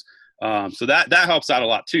guys, so that helps out a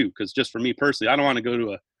lot too. Because just for me personally, I don't want to go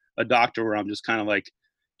to a doctor where I'm just kind of like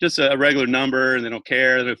just a regular number and they don't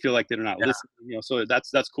care. They feel like they're not listening. So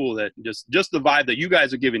that's cool that just the vibe that you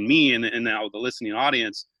guys are giving me and now the listening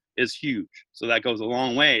audience is huge. So that goes a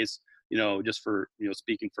long ways. Just for,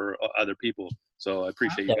 speaking for other people. So I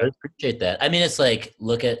appreciate you guys. I appreciate that. I mean, it's like,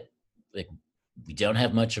 look at, like, we don't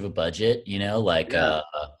have much of a budget,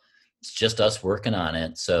 it's just us working on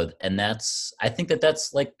it. So, and I think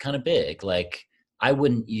that's like kind of big. Like, I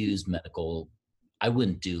wouldn't do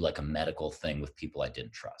like a medical thing with people I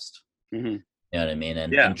didn't trust. Mm-hmm. You know what I mean?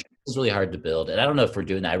 And it's really hard to build. And I don't know if we're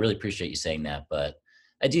doing that. I really appreciate you saying that, but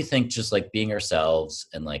I do think just like being ourselves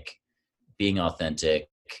and like being authentic.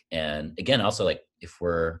 And again, also, like, if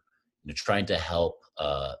we're trying to help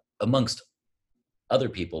amongst other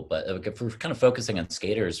people, but if we're kind of focusing on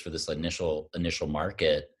skaters for this initial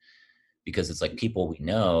market, because it's like people we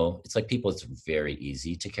know, it's like people it's very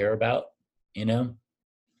easy to care about,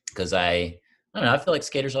 because I don't know, I feel like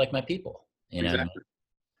skaters are like my people, Exactly.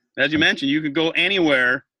 As you mentioned, you could go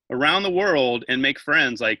anywhere around the world and make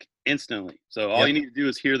friends like instantly. So all you need to do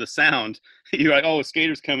is hear the sound. You're like, oh, a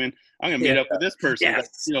skater's coming. I'm going to meet up with this person.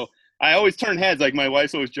 Yes. I always turn heads. Like, my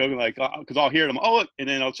wife's always joking, like, because I'll hear them. Oh, look. And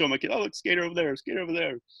then I'll show my kid, oh, look, skater over there, skater over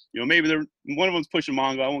there. Maybe one of them's pushing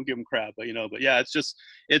Mongo. I won't give them crap, but yeah, it's just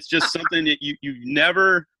something that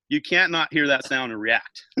you can't not hear that sound and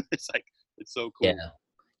react. It's like, it's so cool.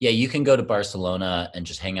 Yeah. You can go to Barcelona and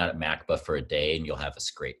just hang out at MACBA for a day and you'll have a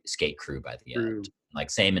skate crew by the end. Like,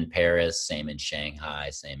 same in Paris, same in Shanghai,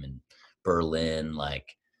 same in Berlin.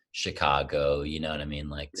 Like, Chicago, you know what I mean?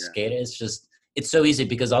 Like Yeah. skate, it's so easy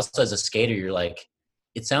because also as a skater, you're like,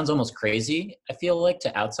 it sounds almost crazy, I feel like,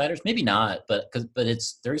 to outsiders. Maybe not, but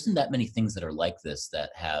there isn't that many things that are like this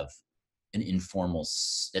that have an informal,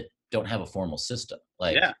 that don't have a formal system.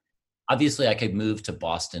 Like, Yeah. obviously I could move to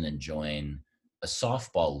Boston and join a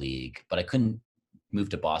softball league, but I couldn't move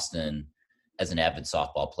to Boston as an avid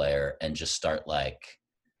softball player and just start like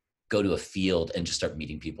go to a field and just start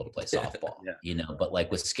meeting people to play softball, Yeah. you know. But like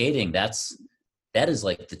with skating, that is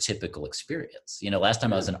like the typical experience. You know, last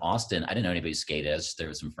time I was in Austin, I didn't know anybody who skated. I was just there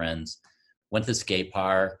with some friends, went to the skate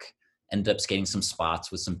park, ended up skating some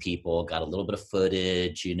spots with some people, got a little bit of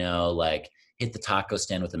footage, you know, like hit the taco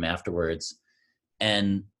stand with them afterwards.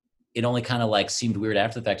 And it only kind of like seemed weird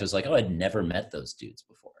after the fact. I was like, oh, I'd never met those dudes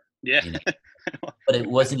before. Yeah. You know? But it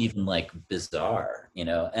wasn't even like bizarre, you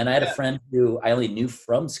know. And I had a friend who I only knew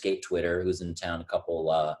from skate Twitter who's in town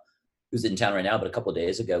who's in town right now, but a couple of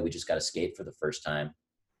days ago we just got to skate for the first time.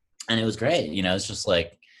 And it was great. You know, it's just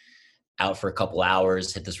like out for a couple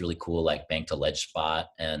hours, hit this really cool like bank to ledge spot.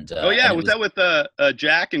 And was that with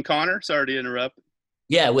Jack and Connor? Sorry to interrupt.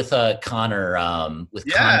 Yeah, with Connor,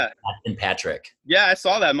 Connor and Patrick. Yeah, I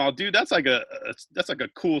saw that, Mal. Dude, that's like a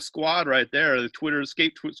cool squad right there. The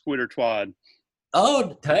skate Twitter twad.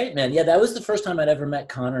 Oh, tight, man. Yeah, that was the first time I'd ever met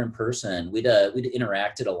Connor in person. We'd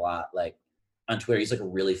interacted a lot, like on Twitter. He's like a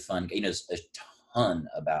really fun guy. He knows a ton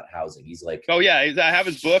about housing. He's like, oh yeah, I have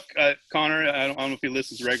his book, Connor. I don't know if he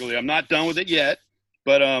listens regularly. I'm not done with it yet,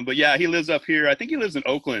 but yeah, he lives up here. I think he lives in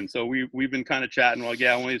Oakland. So we've been kind of chatting. Like,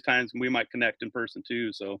 yeah, one of these times we might connect in person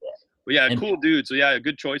too. So, but yeah, cool dude. So yeah,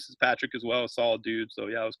 good choices. Patrick as well, solid dude. So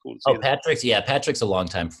yeah, it was cool to see. Oh, Patrick's a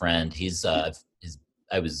longtime friend. He's I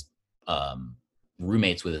was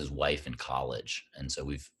roommates with his wife in college, and so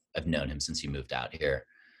I've known him since he moved out here.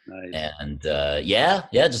 Nice. And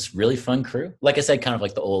just really fun crew. Like I said, kind of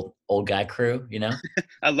like the old guy crew, you know.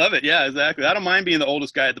 I love it. Yeah, exactly. I don't mind being the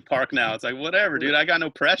oldest guy at the park now. It's like whatever, dude. I got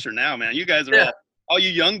no pressure now, man. You guys are all you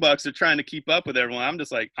young bucks are trying to keep up with everyone. I'm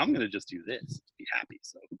just like, I'm gonna just do this, be happy.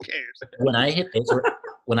 So who cares?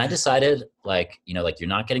 When I decided, like, you know, like you're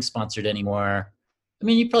not getting sponsored anymore. I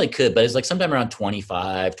mean, you probably could, but it's like sometime around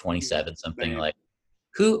 25, 27, something. Like,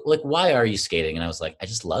 why are you skating? And I was like, I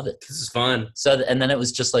just love it. This is fun. So, and then it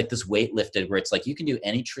was just like this weight lifted where it's like, you can do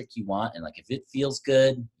any trick you want. And like, if it feels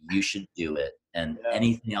good, you should do it. And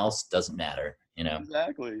anything else doesn't matter, you know?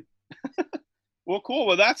 Exactly. Well, cool.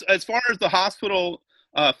 Well, that's, as far as the hospital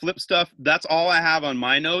flip stuff, that's all I have on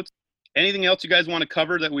my notes. Anything else you guys want to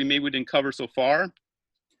cover that we didn't cover so far? I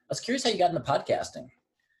was curious how you got into podcasting.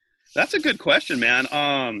 That's a good question, man.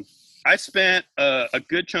 I spent a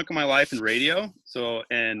good chunk of my life in radio.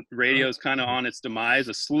 And radio is kind of on its demise,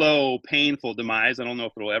 a slow, painful demise. I don't know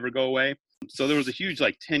if it'll ever go away. So there was a huge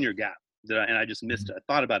 10-year gap and I just missed it. I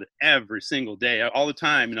thought about it every single day, all the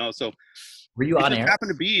time, you know. So were you on air? It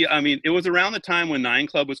happened to be, I mean, it was around the time when 9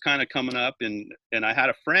 Club was kind of coming up, and I had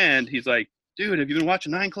a friend. He's like, dude, have you been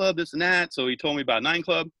watching 9 Club, this and that? So he told me about 9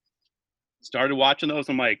 Club. Started watching those.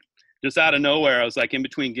 I'm like, just out of nowhere, I was like in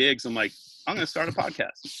between gigs. I'm like, I'm going to start a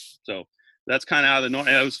podcast. So that's kind of out of the norm.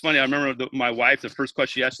 And it was funny. I remember my wife, the first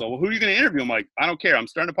question she asked, well, who are you going to interview? I'm like, I don't care. I'm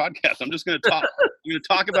starting a podcast. I'm just going to talk. I'm going to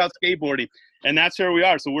talk about skateboarding. And that's where we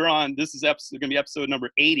are. So we're on, this is going to be episode number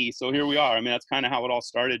 80. So here we are. I mean, that's kind of how it all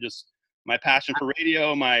started. Just my passion for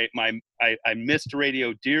radio. I missed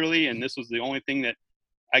radio dearly. And this was the only thing that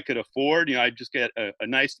I could afford. You know, I just get a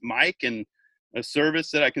nice mic and a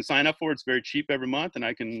service that I can sign up for. It's very cheap every month, and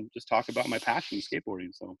I can just talk about my passion in skateboarding.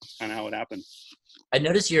 So that's kind of how it happened. I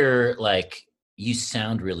noticed you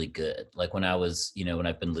sound really good. Like when I've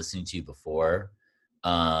been listening to you before,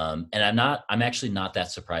 and I'm actually not that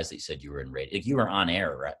surprised that you said you were in radio. Like you were on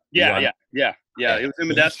air, right? Yeah. It was in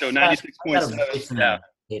Modesto, 96.7. Yeah.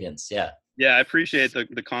 Cadence. Yeah. Yeah, I appreciate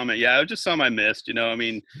the comment. Yeah, it was just something I missed, you know. I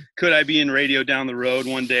mean, could I be in radio down the road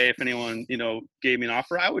one day if anyone, you know, gave me an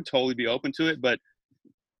offer? I would totally be open to it, but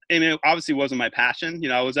I mean, it obviously wasn't my passion. You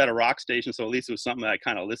know, I was at a rock station, so at least it was something that I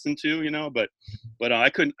kind of listened to, you know, but I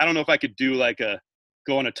don't know if I could do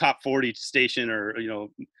go on a top 40 station or, you know,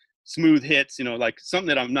 smooth hits, you know, like something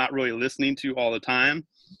that I'm not really listening to all the time.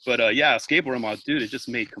 But skateboarding, I'm like, dude, it just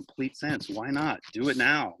made complete sense. Why not? Do it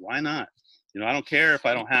now. Why not? You know, I don't care if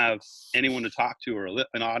I don't have anyone to talk to or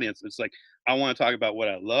an audience. It's like, I want to talk about what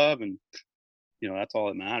I love, and, you know, that's all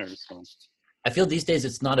that matters. So I feel these days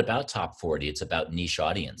it's not about top 40. It's about niche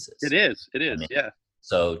audiences. It is. I mean, yeah.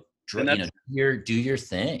 So, you know, do your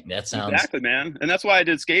thing. That sounds. Exactly, man. And that's why I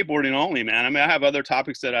did skateboarding only, man. I mean, I have other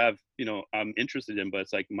topics that I'm interested in, but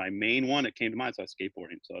it's like my main one that came to mind. So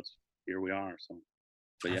skateboarding. So here we are. So,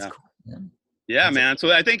 but that's cool, man. Yeah, man.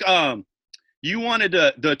 So I think, You wanted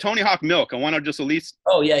the Tony Hawk milk. I want to just at least.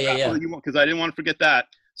 Oh yeah. Because I didn't want to forget that.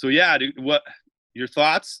 So yeah, dude, what your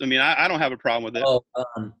thoughts? I mean, I don't have a problem with it. Oh,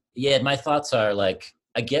 yeah. My thoughts are like,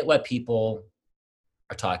 I get why people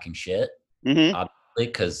are talking shit, obviously,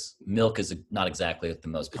 because milk is not exactly the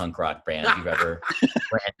most punk rock brand you've ever.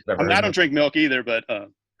 I mean, I don't drink milk either, but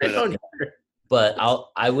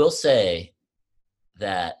I will say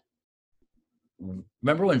that.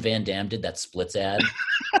 Remember when Van Damme did that Splits ad?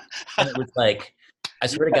 And it was like, I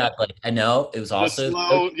swear to God, like I know it was also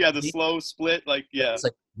the slow split, like it's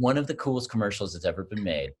like one of the coolest commercials that's ever been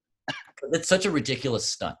made. It's such a ridiculous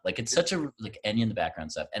stunt, like it's such a like Enya in the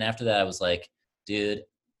background stuff. And after that, I was like, dude,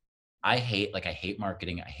 I hate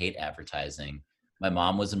marketing, I hate advertising. My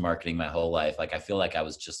mom was in marketing my whole life. Like I feel like I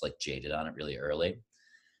was just like jaded on it really early.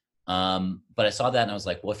 But I saw that and I was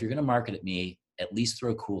like, well, if you're gonna market at me, at least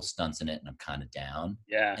throw cool stunts in it, and I'm kind of down.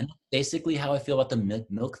 Yeah. And basically how I feel about the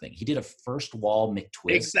milk thing. He did a first wall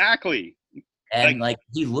McTwist. Exactly. And like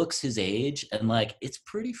he looks his age, and like it's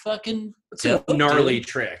pretty fucking a gnarly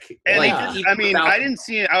trick. And like, I mean, I didn't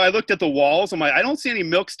see it. I looked at the walls. I'm like, I don't see any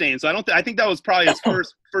milk stains. So I think that was probably his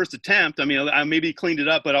first attempt. I mean, I maybe cleaned it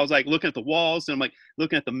up, but I was like looking at the walls, and I'm like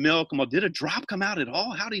looking at the milk. I'm like, did a drop come out at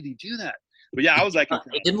all? How did he do that? But yeah, I was like,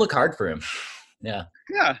 it didn't look hard for him. Yeah.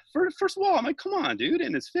 First of all, I'm like, come on, dude,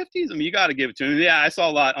 in his 50s. I mean, you got to give it to him. Yeah, I saw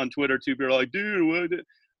a lot on Twitter too. People are like, dude,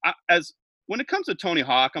 when it comes to Tony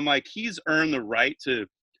Hawk, I'm like, he's earned the right to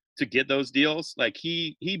get those deals. Like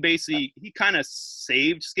he kind of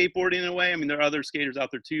saved skateboarding in a way. I mean, there are other skaters out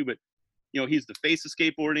there too, but you know, he's the face of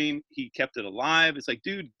skateboarding. He kept it alive. It's like,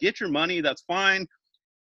 dude, get your money. That's fine.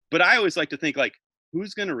 But I always like to think like,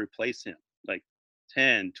 who's going to replace him? Like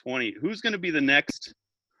 10, 20, who's going to be the next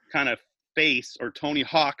kind of face or Tony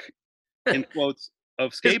Hawk in quotes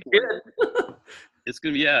of skateboarding? It's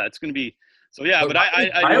gonna be so yeah. But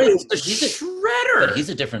he's a shredder. But he's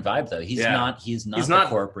a different vibe though. He's not the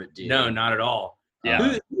corporate dude. No, not at all.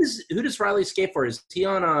 Yeah. Who does Riley skate for? Is he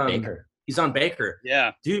on Baker? He's on Baker.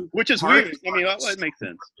 Yeah, dude, which is weird. I mean, it makes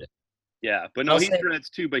sense. Yeah, but no, he dreads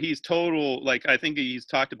too. But he's total. Like I think he's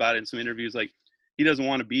talked about it in some interviews. Like he doesn't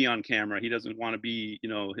want to be on camera. He doesn't want to be, you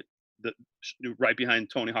know, right behind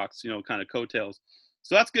Tony Hawk's, you know, kind of coattails.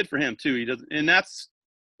 So that's good for him too. He doesn't, and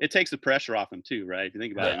it takes the pressure off him too, right? If you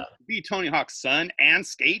think about it, be Tony Hawk's son and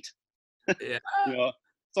skate. Yeah. You know,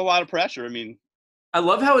 it's a lot of pressure. I mean, I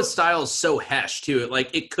love how his style is so hesh too.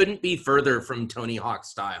 Like it couldn't be further from Tony Hawk's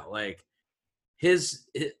style. Like his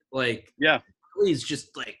he's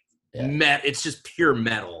just like it's just pure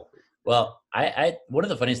metal. Well, I one of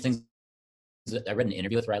the funniest things, I read an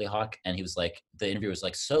interview with Riley Hawk, and he was like, the interviewer was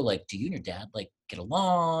like, so like, do you and your dad like get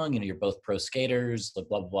along? You know, you're both pro skaters, blah,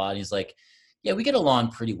 blah, blah. And he's like, yeah, we get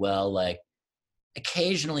along pretty well. Like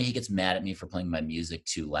occasionally he gets mad at me for playing my music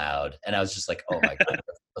too loud. And I was just like, oh my God,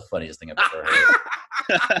 that's the funniest thing I've ever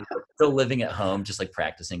heard. Still living at home, just like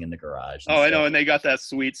practicing in the garage. Oh, I know. And they got that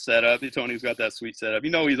sweet setup. Tony's got that sweet setup.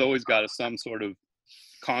 You know, he's always got some sort of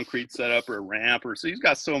concrete setup or a ramp, so he's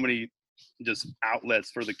got so many just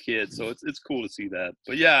outlets for the kids. So it's cool to see that.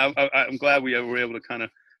 But yeah, I'm glad we were able to kind of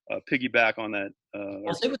piggyback on that.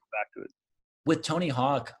 Or back to it. With Tony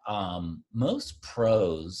Hawk, most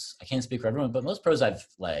pros, I can't speak for everyone, but most pros I've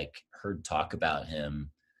like heard talk about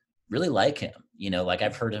him really like him. You know, like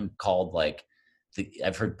I've heard him called like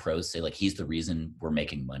I've heard pros say like he's the reason we're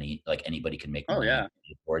making money. Like anybody can make money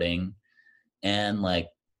skateboarding. And like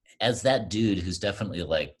as that dude who's definitely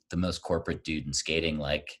like the most corporate dude in skating,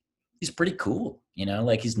 like he's pretty cool, you know,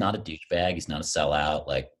 like he's not a douchebag. He's not a sellout.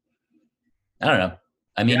 Like, I don't know.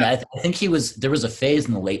 I mean, I think there was a phase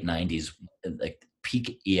in the late 90s, like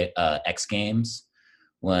peak X Games,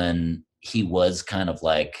 when he was kind of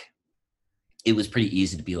like, it was pretty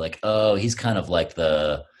easy to be like, oh, he's kind of like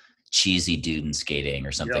the cheesy dude in skating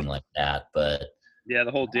or something like that. But yeah,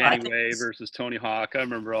 the whole Danny Way versus Tony Hawk. I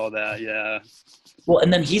remember all that. Yeah. Well,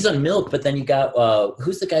 and then he's on Milk, but then you got,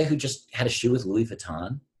 who's the guy who just had a shoe with Louis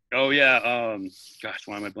Vuitton? Oh yeah, gosh,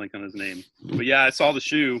 why am I blanking on his name? But yeah, I saw the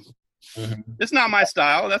shoe. Mm-hmm. It's not my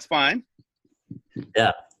style. That's fine.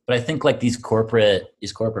 Yeah, but I think like these corporate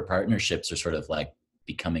partnerships are sort of like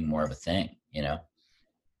becoming more of a thing. You know,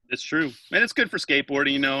 it's true, and it's good for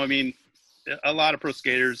skateboarding. You know, I mean, a lot of pro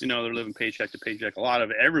skaters, you know, they're living paycheck to paycheck. A lot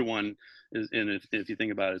of everyone is, and if you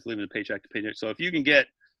think about it, is living paycheck to paycheck. So if you can get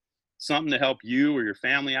something to help you or your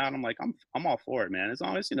family out, I'm like, I'm all for it, man. As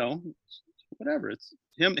long as, you know, whatever. It's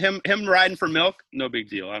him riding for Milk, no big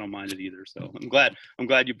deal. I don't mind it either. So I'm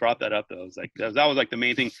glad you brought that up though. It's like that was like the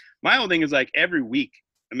main thing. My whole thing is like every week,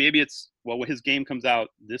 maybe it's his game comes out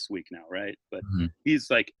this week now, right? But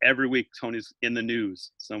he's like every week Tony's in the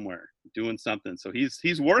news somewhere. doing something. So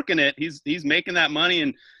he's working it. He's making that money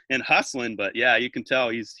and hustling. But yeah, you can tell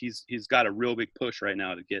he's got a real big push right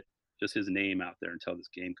now to get just his name out there until this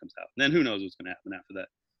game comes out. And then who knows what's going to happen after that?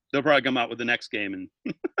 They'll probably come out with the next game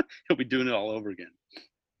and he'll be doing it all over again.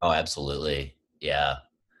 Oh, absolutely. Yeah.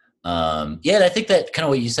 Yeah, and I think that kind of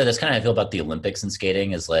what you said, that's kind of how I feel about the Olympics and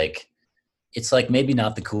skating is like, it's like maybe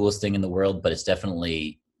not the coolest thing in the world, but it's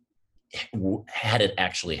definitely, had it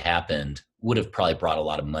actually happened, would have probably brought a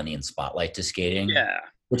lot of money and spotlight to skating. Yeah.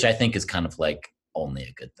 Which I think is kind of like only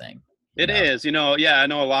a good thing. It is, I know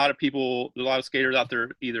a lot of people, a lot of skaters out there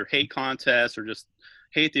either hate contests or just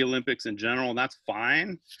hate the Olympics in general, and that's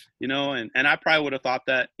fine, and I probably would have thought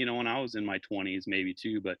that, when I was in my 20s maybe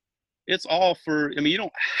too, but it's all for, you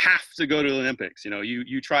don't have to go to the Olympics,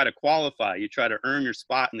 you try to qualify, you try to earn your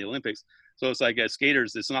spot in the Olympics. So it's like as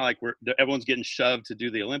skaters, it's not like everyone's getting shoved to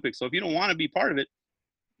do the Olympics. So if you don't want to be part of it,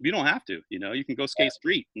 you don't have to, you can go skate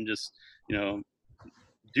street and just,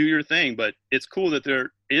 do your thing. But it's cool that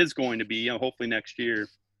there is going to be, hopefully next year,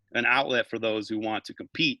 an outlet for those who want to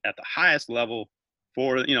compete at the highest level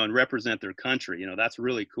for, and represent their country. That's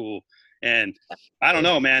really cool. And I don't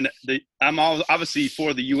know, man, I'm obviously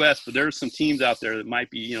for the U.S., but there's some teams out there that might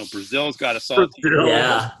be, Brazil's got a solid team.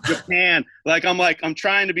 Yeah. Japan. I'm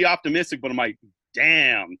trying to be optimistic, but I'm like,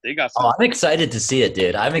 damn, they got some. Oh, I'm excited to see it,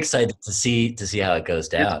 dude. I'm excited to see how it goes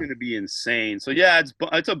down. It's going to be insane. So yeah,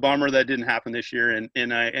 it's a bummer that didn't happen this year.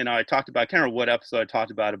 And I talked about, I can't remember what episode I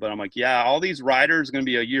talked about it, but I'm like, yeah, all these riders are going to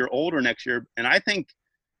be a year older next year. And I think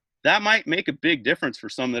that might make a big difference for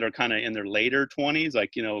some that are kind of in their later 20s,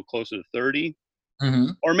 like, closer to 30.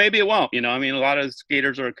 Mm-hmm. Or maybe it won't. A lot of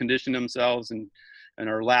skaters are conditioning themselves and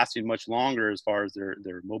are lasting much longer as far as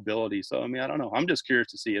their mobility. So, I don't know. I'm just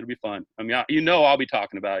curious to see. It'll be fun. I'll be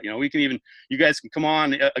talking about it. We can even, you guys can come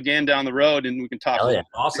on again down the road and we can talk. Hell yeah.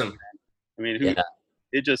 Awesome.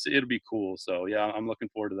 It'll be cool. So, yeah, I'm looking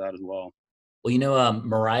forward to that as well. Well,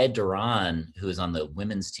 Mariah Duran, who is on the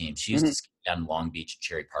women's team, she used to skate down Long Beach,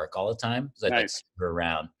 Cherry Park all the time. So I'd see her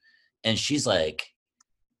around. And she's like,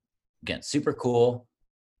 again, super cool,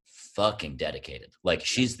 fucking dedicated. Like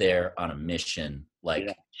she's there on a mission.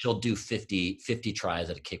 Like she'll do 50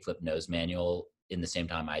 tries at a kickflip nose manual in the same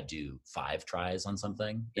time I do 5 tries on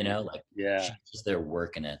something, she's just there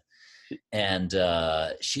working it. And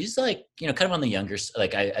she's like, kind of on the younger,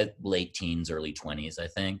 like I late teens, early 20s, I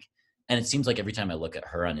think. And it seems like every time I look at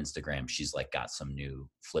her on Instagram, she's like got some new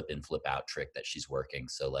flip in, flip out trick that she's working.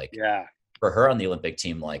 So like, for her on the Olympic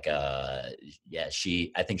team, like, I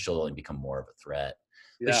think she'll only become more of a threat.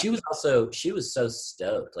 But she was so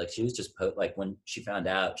stoked. Like she was just like when she found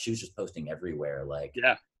out, she was just posting everywhere. Like,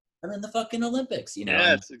 I'm in the fucking Olympics,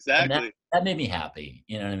 Yes, exactly. And that made me happy.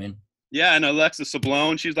 You know what I mean? Yeah, and Alexa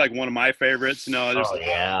Sablone, she's like one of my favorites.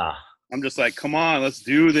 I'm just like, come on, let's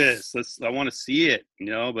do this. I want to see it,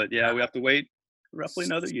 But yeah, we have to wait roughly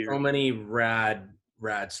another year. So many rad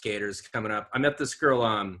skaters coming up. I met this girl,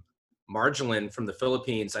 Marjolin from the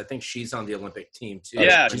Philippines. I think she's on the Olympic team too.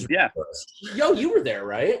 Yeah. Yo, you were there,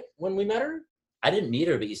 right? When we met her? I didn't meet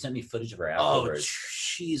her, but you sent me footage of her afterwards. Oh,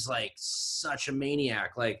 she's like such a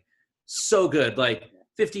maniac. Like so good. Like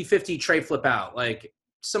 50-50 tray flip out. Like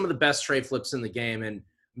some of the best tray flips in the game. And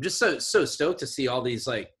I'm just so stoked to see all these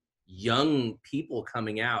like young people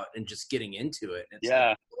coming out and just getting into it. It's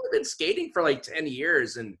like, we've been skating for like 10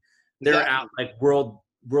 years and they're out like world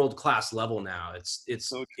class level now. It's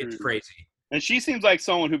so it's crazy. And she seems like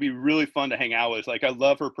someone who'd be really fun to hang out with. Like I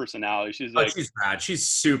love her personality. She's like, she's rad. She's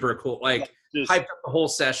super cool. Like hyped up the whole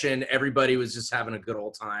session. Everybody was just having a good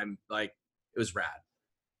old time. Like it was rad.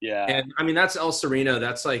 Yeah. And that's El Sereno.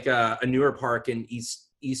 That's like a newer park in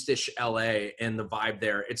Eastish LA, and the vibe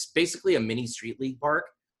there. It's basically a mini street league park,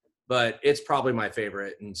 but it's probably my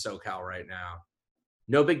favorite in SoCal right now.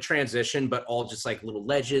 No big transition, but all just like little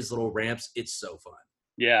ledges, little ramps. It's so fun.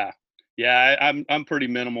 Yeah. I'm pretty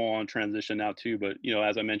minimal on transition now too, but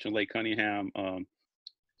as I mentioned, Lake Cunningham,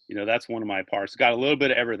 that's one of my parks. It's got a little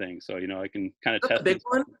bit of everything, so I can kind of test. The big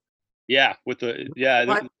one. Yeah,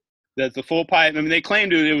 that's the full pipe. I mean, they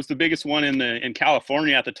claimed it was the biggest one in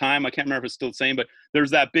California at the time. I can't remember if it's still the same, but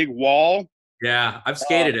there's that big wall. Yeah, I've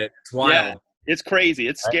skated it. It's wild. Yeah, it's crazy.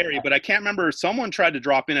 It's scary, but I can't remember. Someone tried to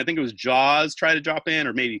drop in. I think it was Jaws tried to drop in,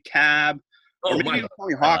 or maybe Cab, or maybe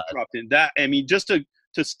Tony Hawk dropped in. That, I mean, just to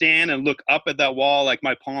stand and look up at that wall, like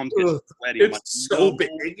my palms get sweaty. It's like, so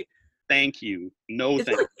big. Thank you. No, thank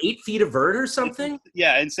you. Like 8 feet of vert or something?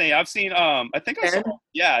 Yeah, insane. I've seen, I think I saw,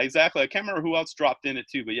 yeah, exactly. I can't remember who else dropped in it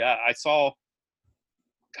too, but yeah, I saw,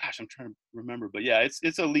 gosh, I'm trying to remember, but yeah,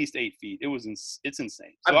 it's at least 8 feet. It's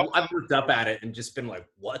insane. So I've looked up at it and just been like,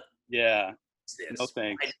 what? Yeah. No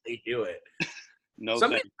thanks. Why did they do it? No,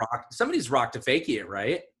 Somebody's rocked to fakie it,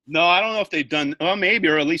 right? no, I don't know if they've done. Well, maybe,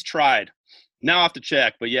 or at least tried. Now I have to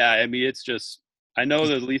check. But yeah, I mean, it's just. I know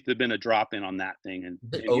that at least there's been a drop in on that thing, and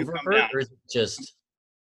Is it you come oververt down, or is it just?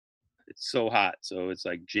 it's so hot, so it's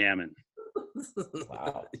like jamming.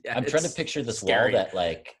 Wow. Yeah, I'm trying to it's picture this scary. wall that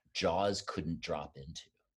like Jaws couldn't drop into.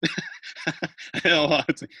 I know,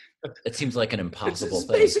 it's- It seems like an impossible It's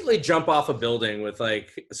thing. basically jump off a building with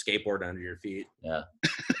like a skateboard under your feet. Yeah.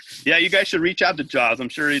 yeah, you guys should reach out to Jaws. I'm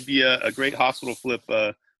sure he'd be a great hospital flip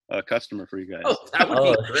customer for you guys. Oh, that would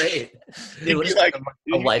Oh. be great. Dude, what He'd is be like-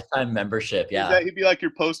 a lifetime membership? Yeah. He'd be like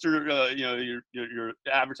your poster, you know, your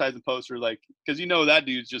advertising poster, like, because you know that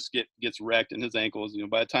dude just gets wrecked in his ankles. You know,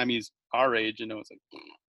 by the time he's our age, you know, it's like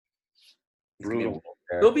brutal.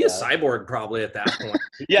 He'll be a cyborg probably at that point.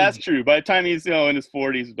 Yeah, that's true. By the time he's in his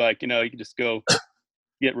 40s, like, you know, you can just go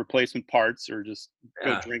get replacement parts or just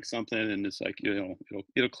go Yeah. drink something, and it's like, you know,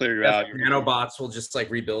 it'll clear you Yeah, out. nanobots will just like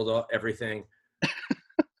rebuild everything.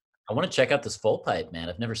 I want to check out this full pipe, man.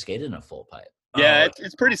 I've never skated in a full pipe. Yeah, Oh,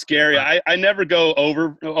 it's pretty scary. I never go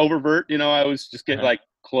oververt. You know, I always just get Uh-huh. like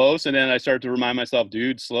close, and then I start to remind myself,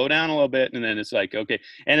 dude, slow down a little bit, and then it's like, okay.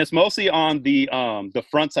 And it's mostly on the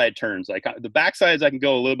front side turns. Like the back sides, I can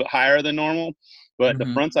go a little bit higher than normal, but the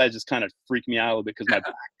Mhm. front sides just kind of freak me out a little bit because my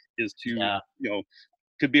back is too, Yeah. you know,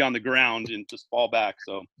 could be on the ground and just fall back.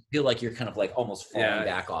 So Feel like you're kind of like almost falling Yeah.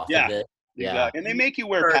 back off Yeah. of it. Yeah. exactly. And they make you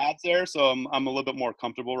wear Or- pads there, so I'm a little bit more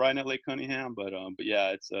comfortable riding at Lake Cunningham. But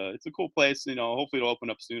yeah, it's a cool place. You know, hopefully it'll open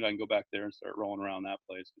up soon. I can go back there and start rolling around that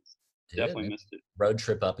place. Dude, Definitely maybe missed it. road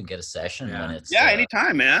trip up and get a session Yeah. when it's Yeah,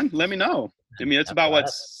 anytime, man. Let me know. I mean, it's Not about what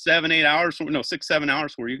bad. 7-8 hours. No, 6-7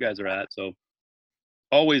 hours where you guys are at. So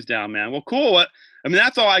always down, man. Well, cool. I mean,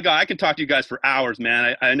 that's all I got. I can talk to you guys for hours,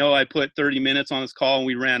 man. I know I put 30 minutes on this call and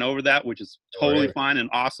we ran over that, which is totally Sure. fine and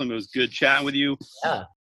awesome. It was good chatting with you. Yeah.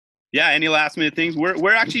 Yeah. Any last minute things? Where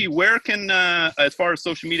can as far as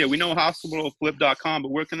social media, we know hospitalflip.com,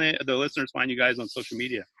 but where can the listeners find you guys on social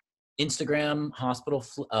media? Instagram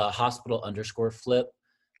hospital_flip,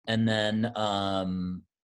 and then I'll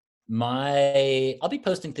be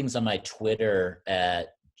posting things on my Twitter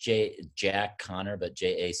at Jack Connor, but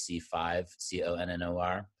JAC5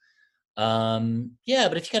 CONNOR. Yeah,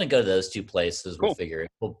 but if you kind of go to those two places, Cool. we'll figure it.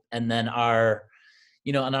 And then on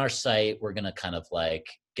our site, we're gonna kind of like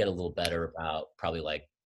get a little better about probably like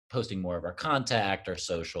posting more of our contact, our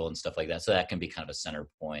social and stuff like that. So that can be kind of a center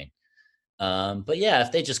point. But yeah,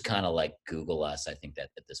 if they just kind of like Google us, I think that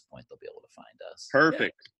at this point they'll be able to find us.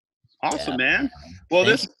 Perfect. Awesome, Yeah. man. Well,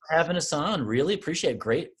 Thank you for having us on. Really appreciate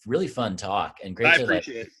it. Really fun talk and great I to like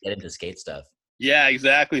appreciate it. get into skate stuff. Yeah,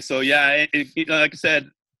 exactly. So yeah, like I said,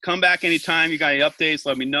 come back anytime. You got any updates,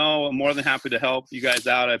 let me know. I'm more than happy to help you guys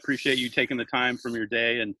out. I appreciate you taking the time from your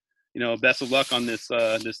day, and best of luck on this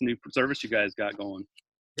this new service you guys got going.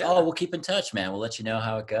 Yeah. Oh, we'll keep in touch, man. We'll let you know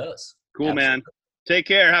how it goes. Cool, Absolutely. man. Take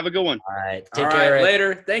care. Have a good one. All right. All Take right, care. Rick.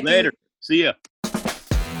 later. Thank you. Later. See ya.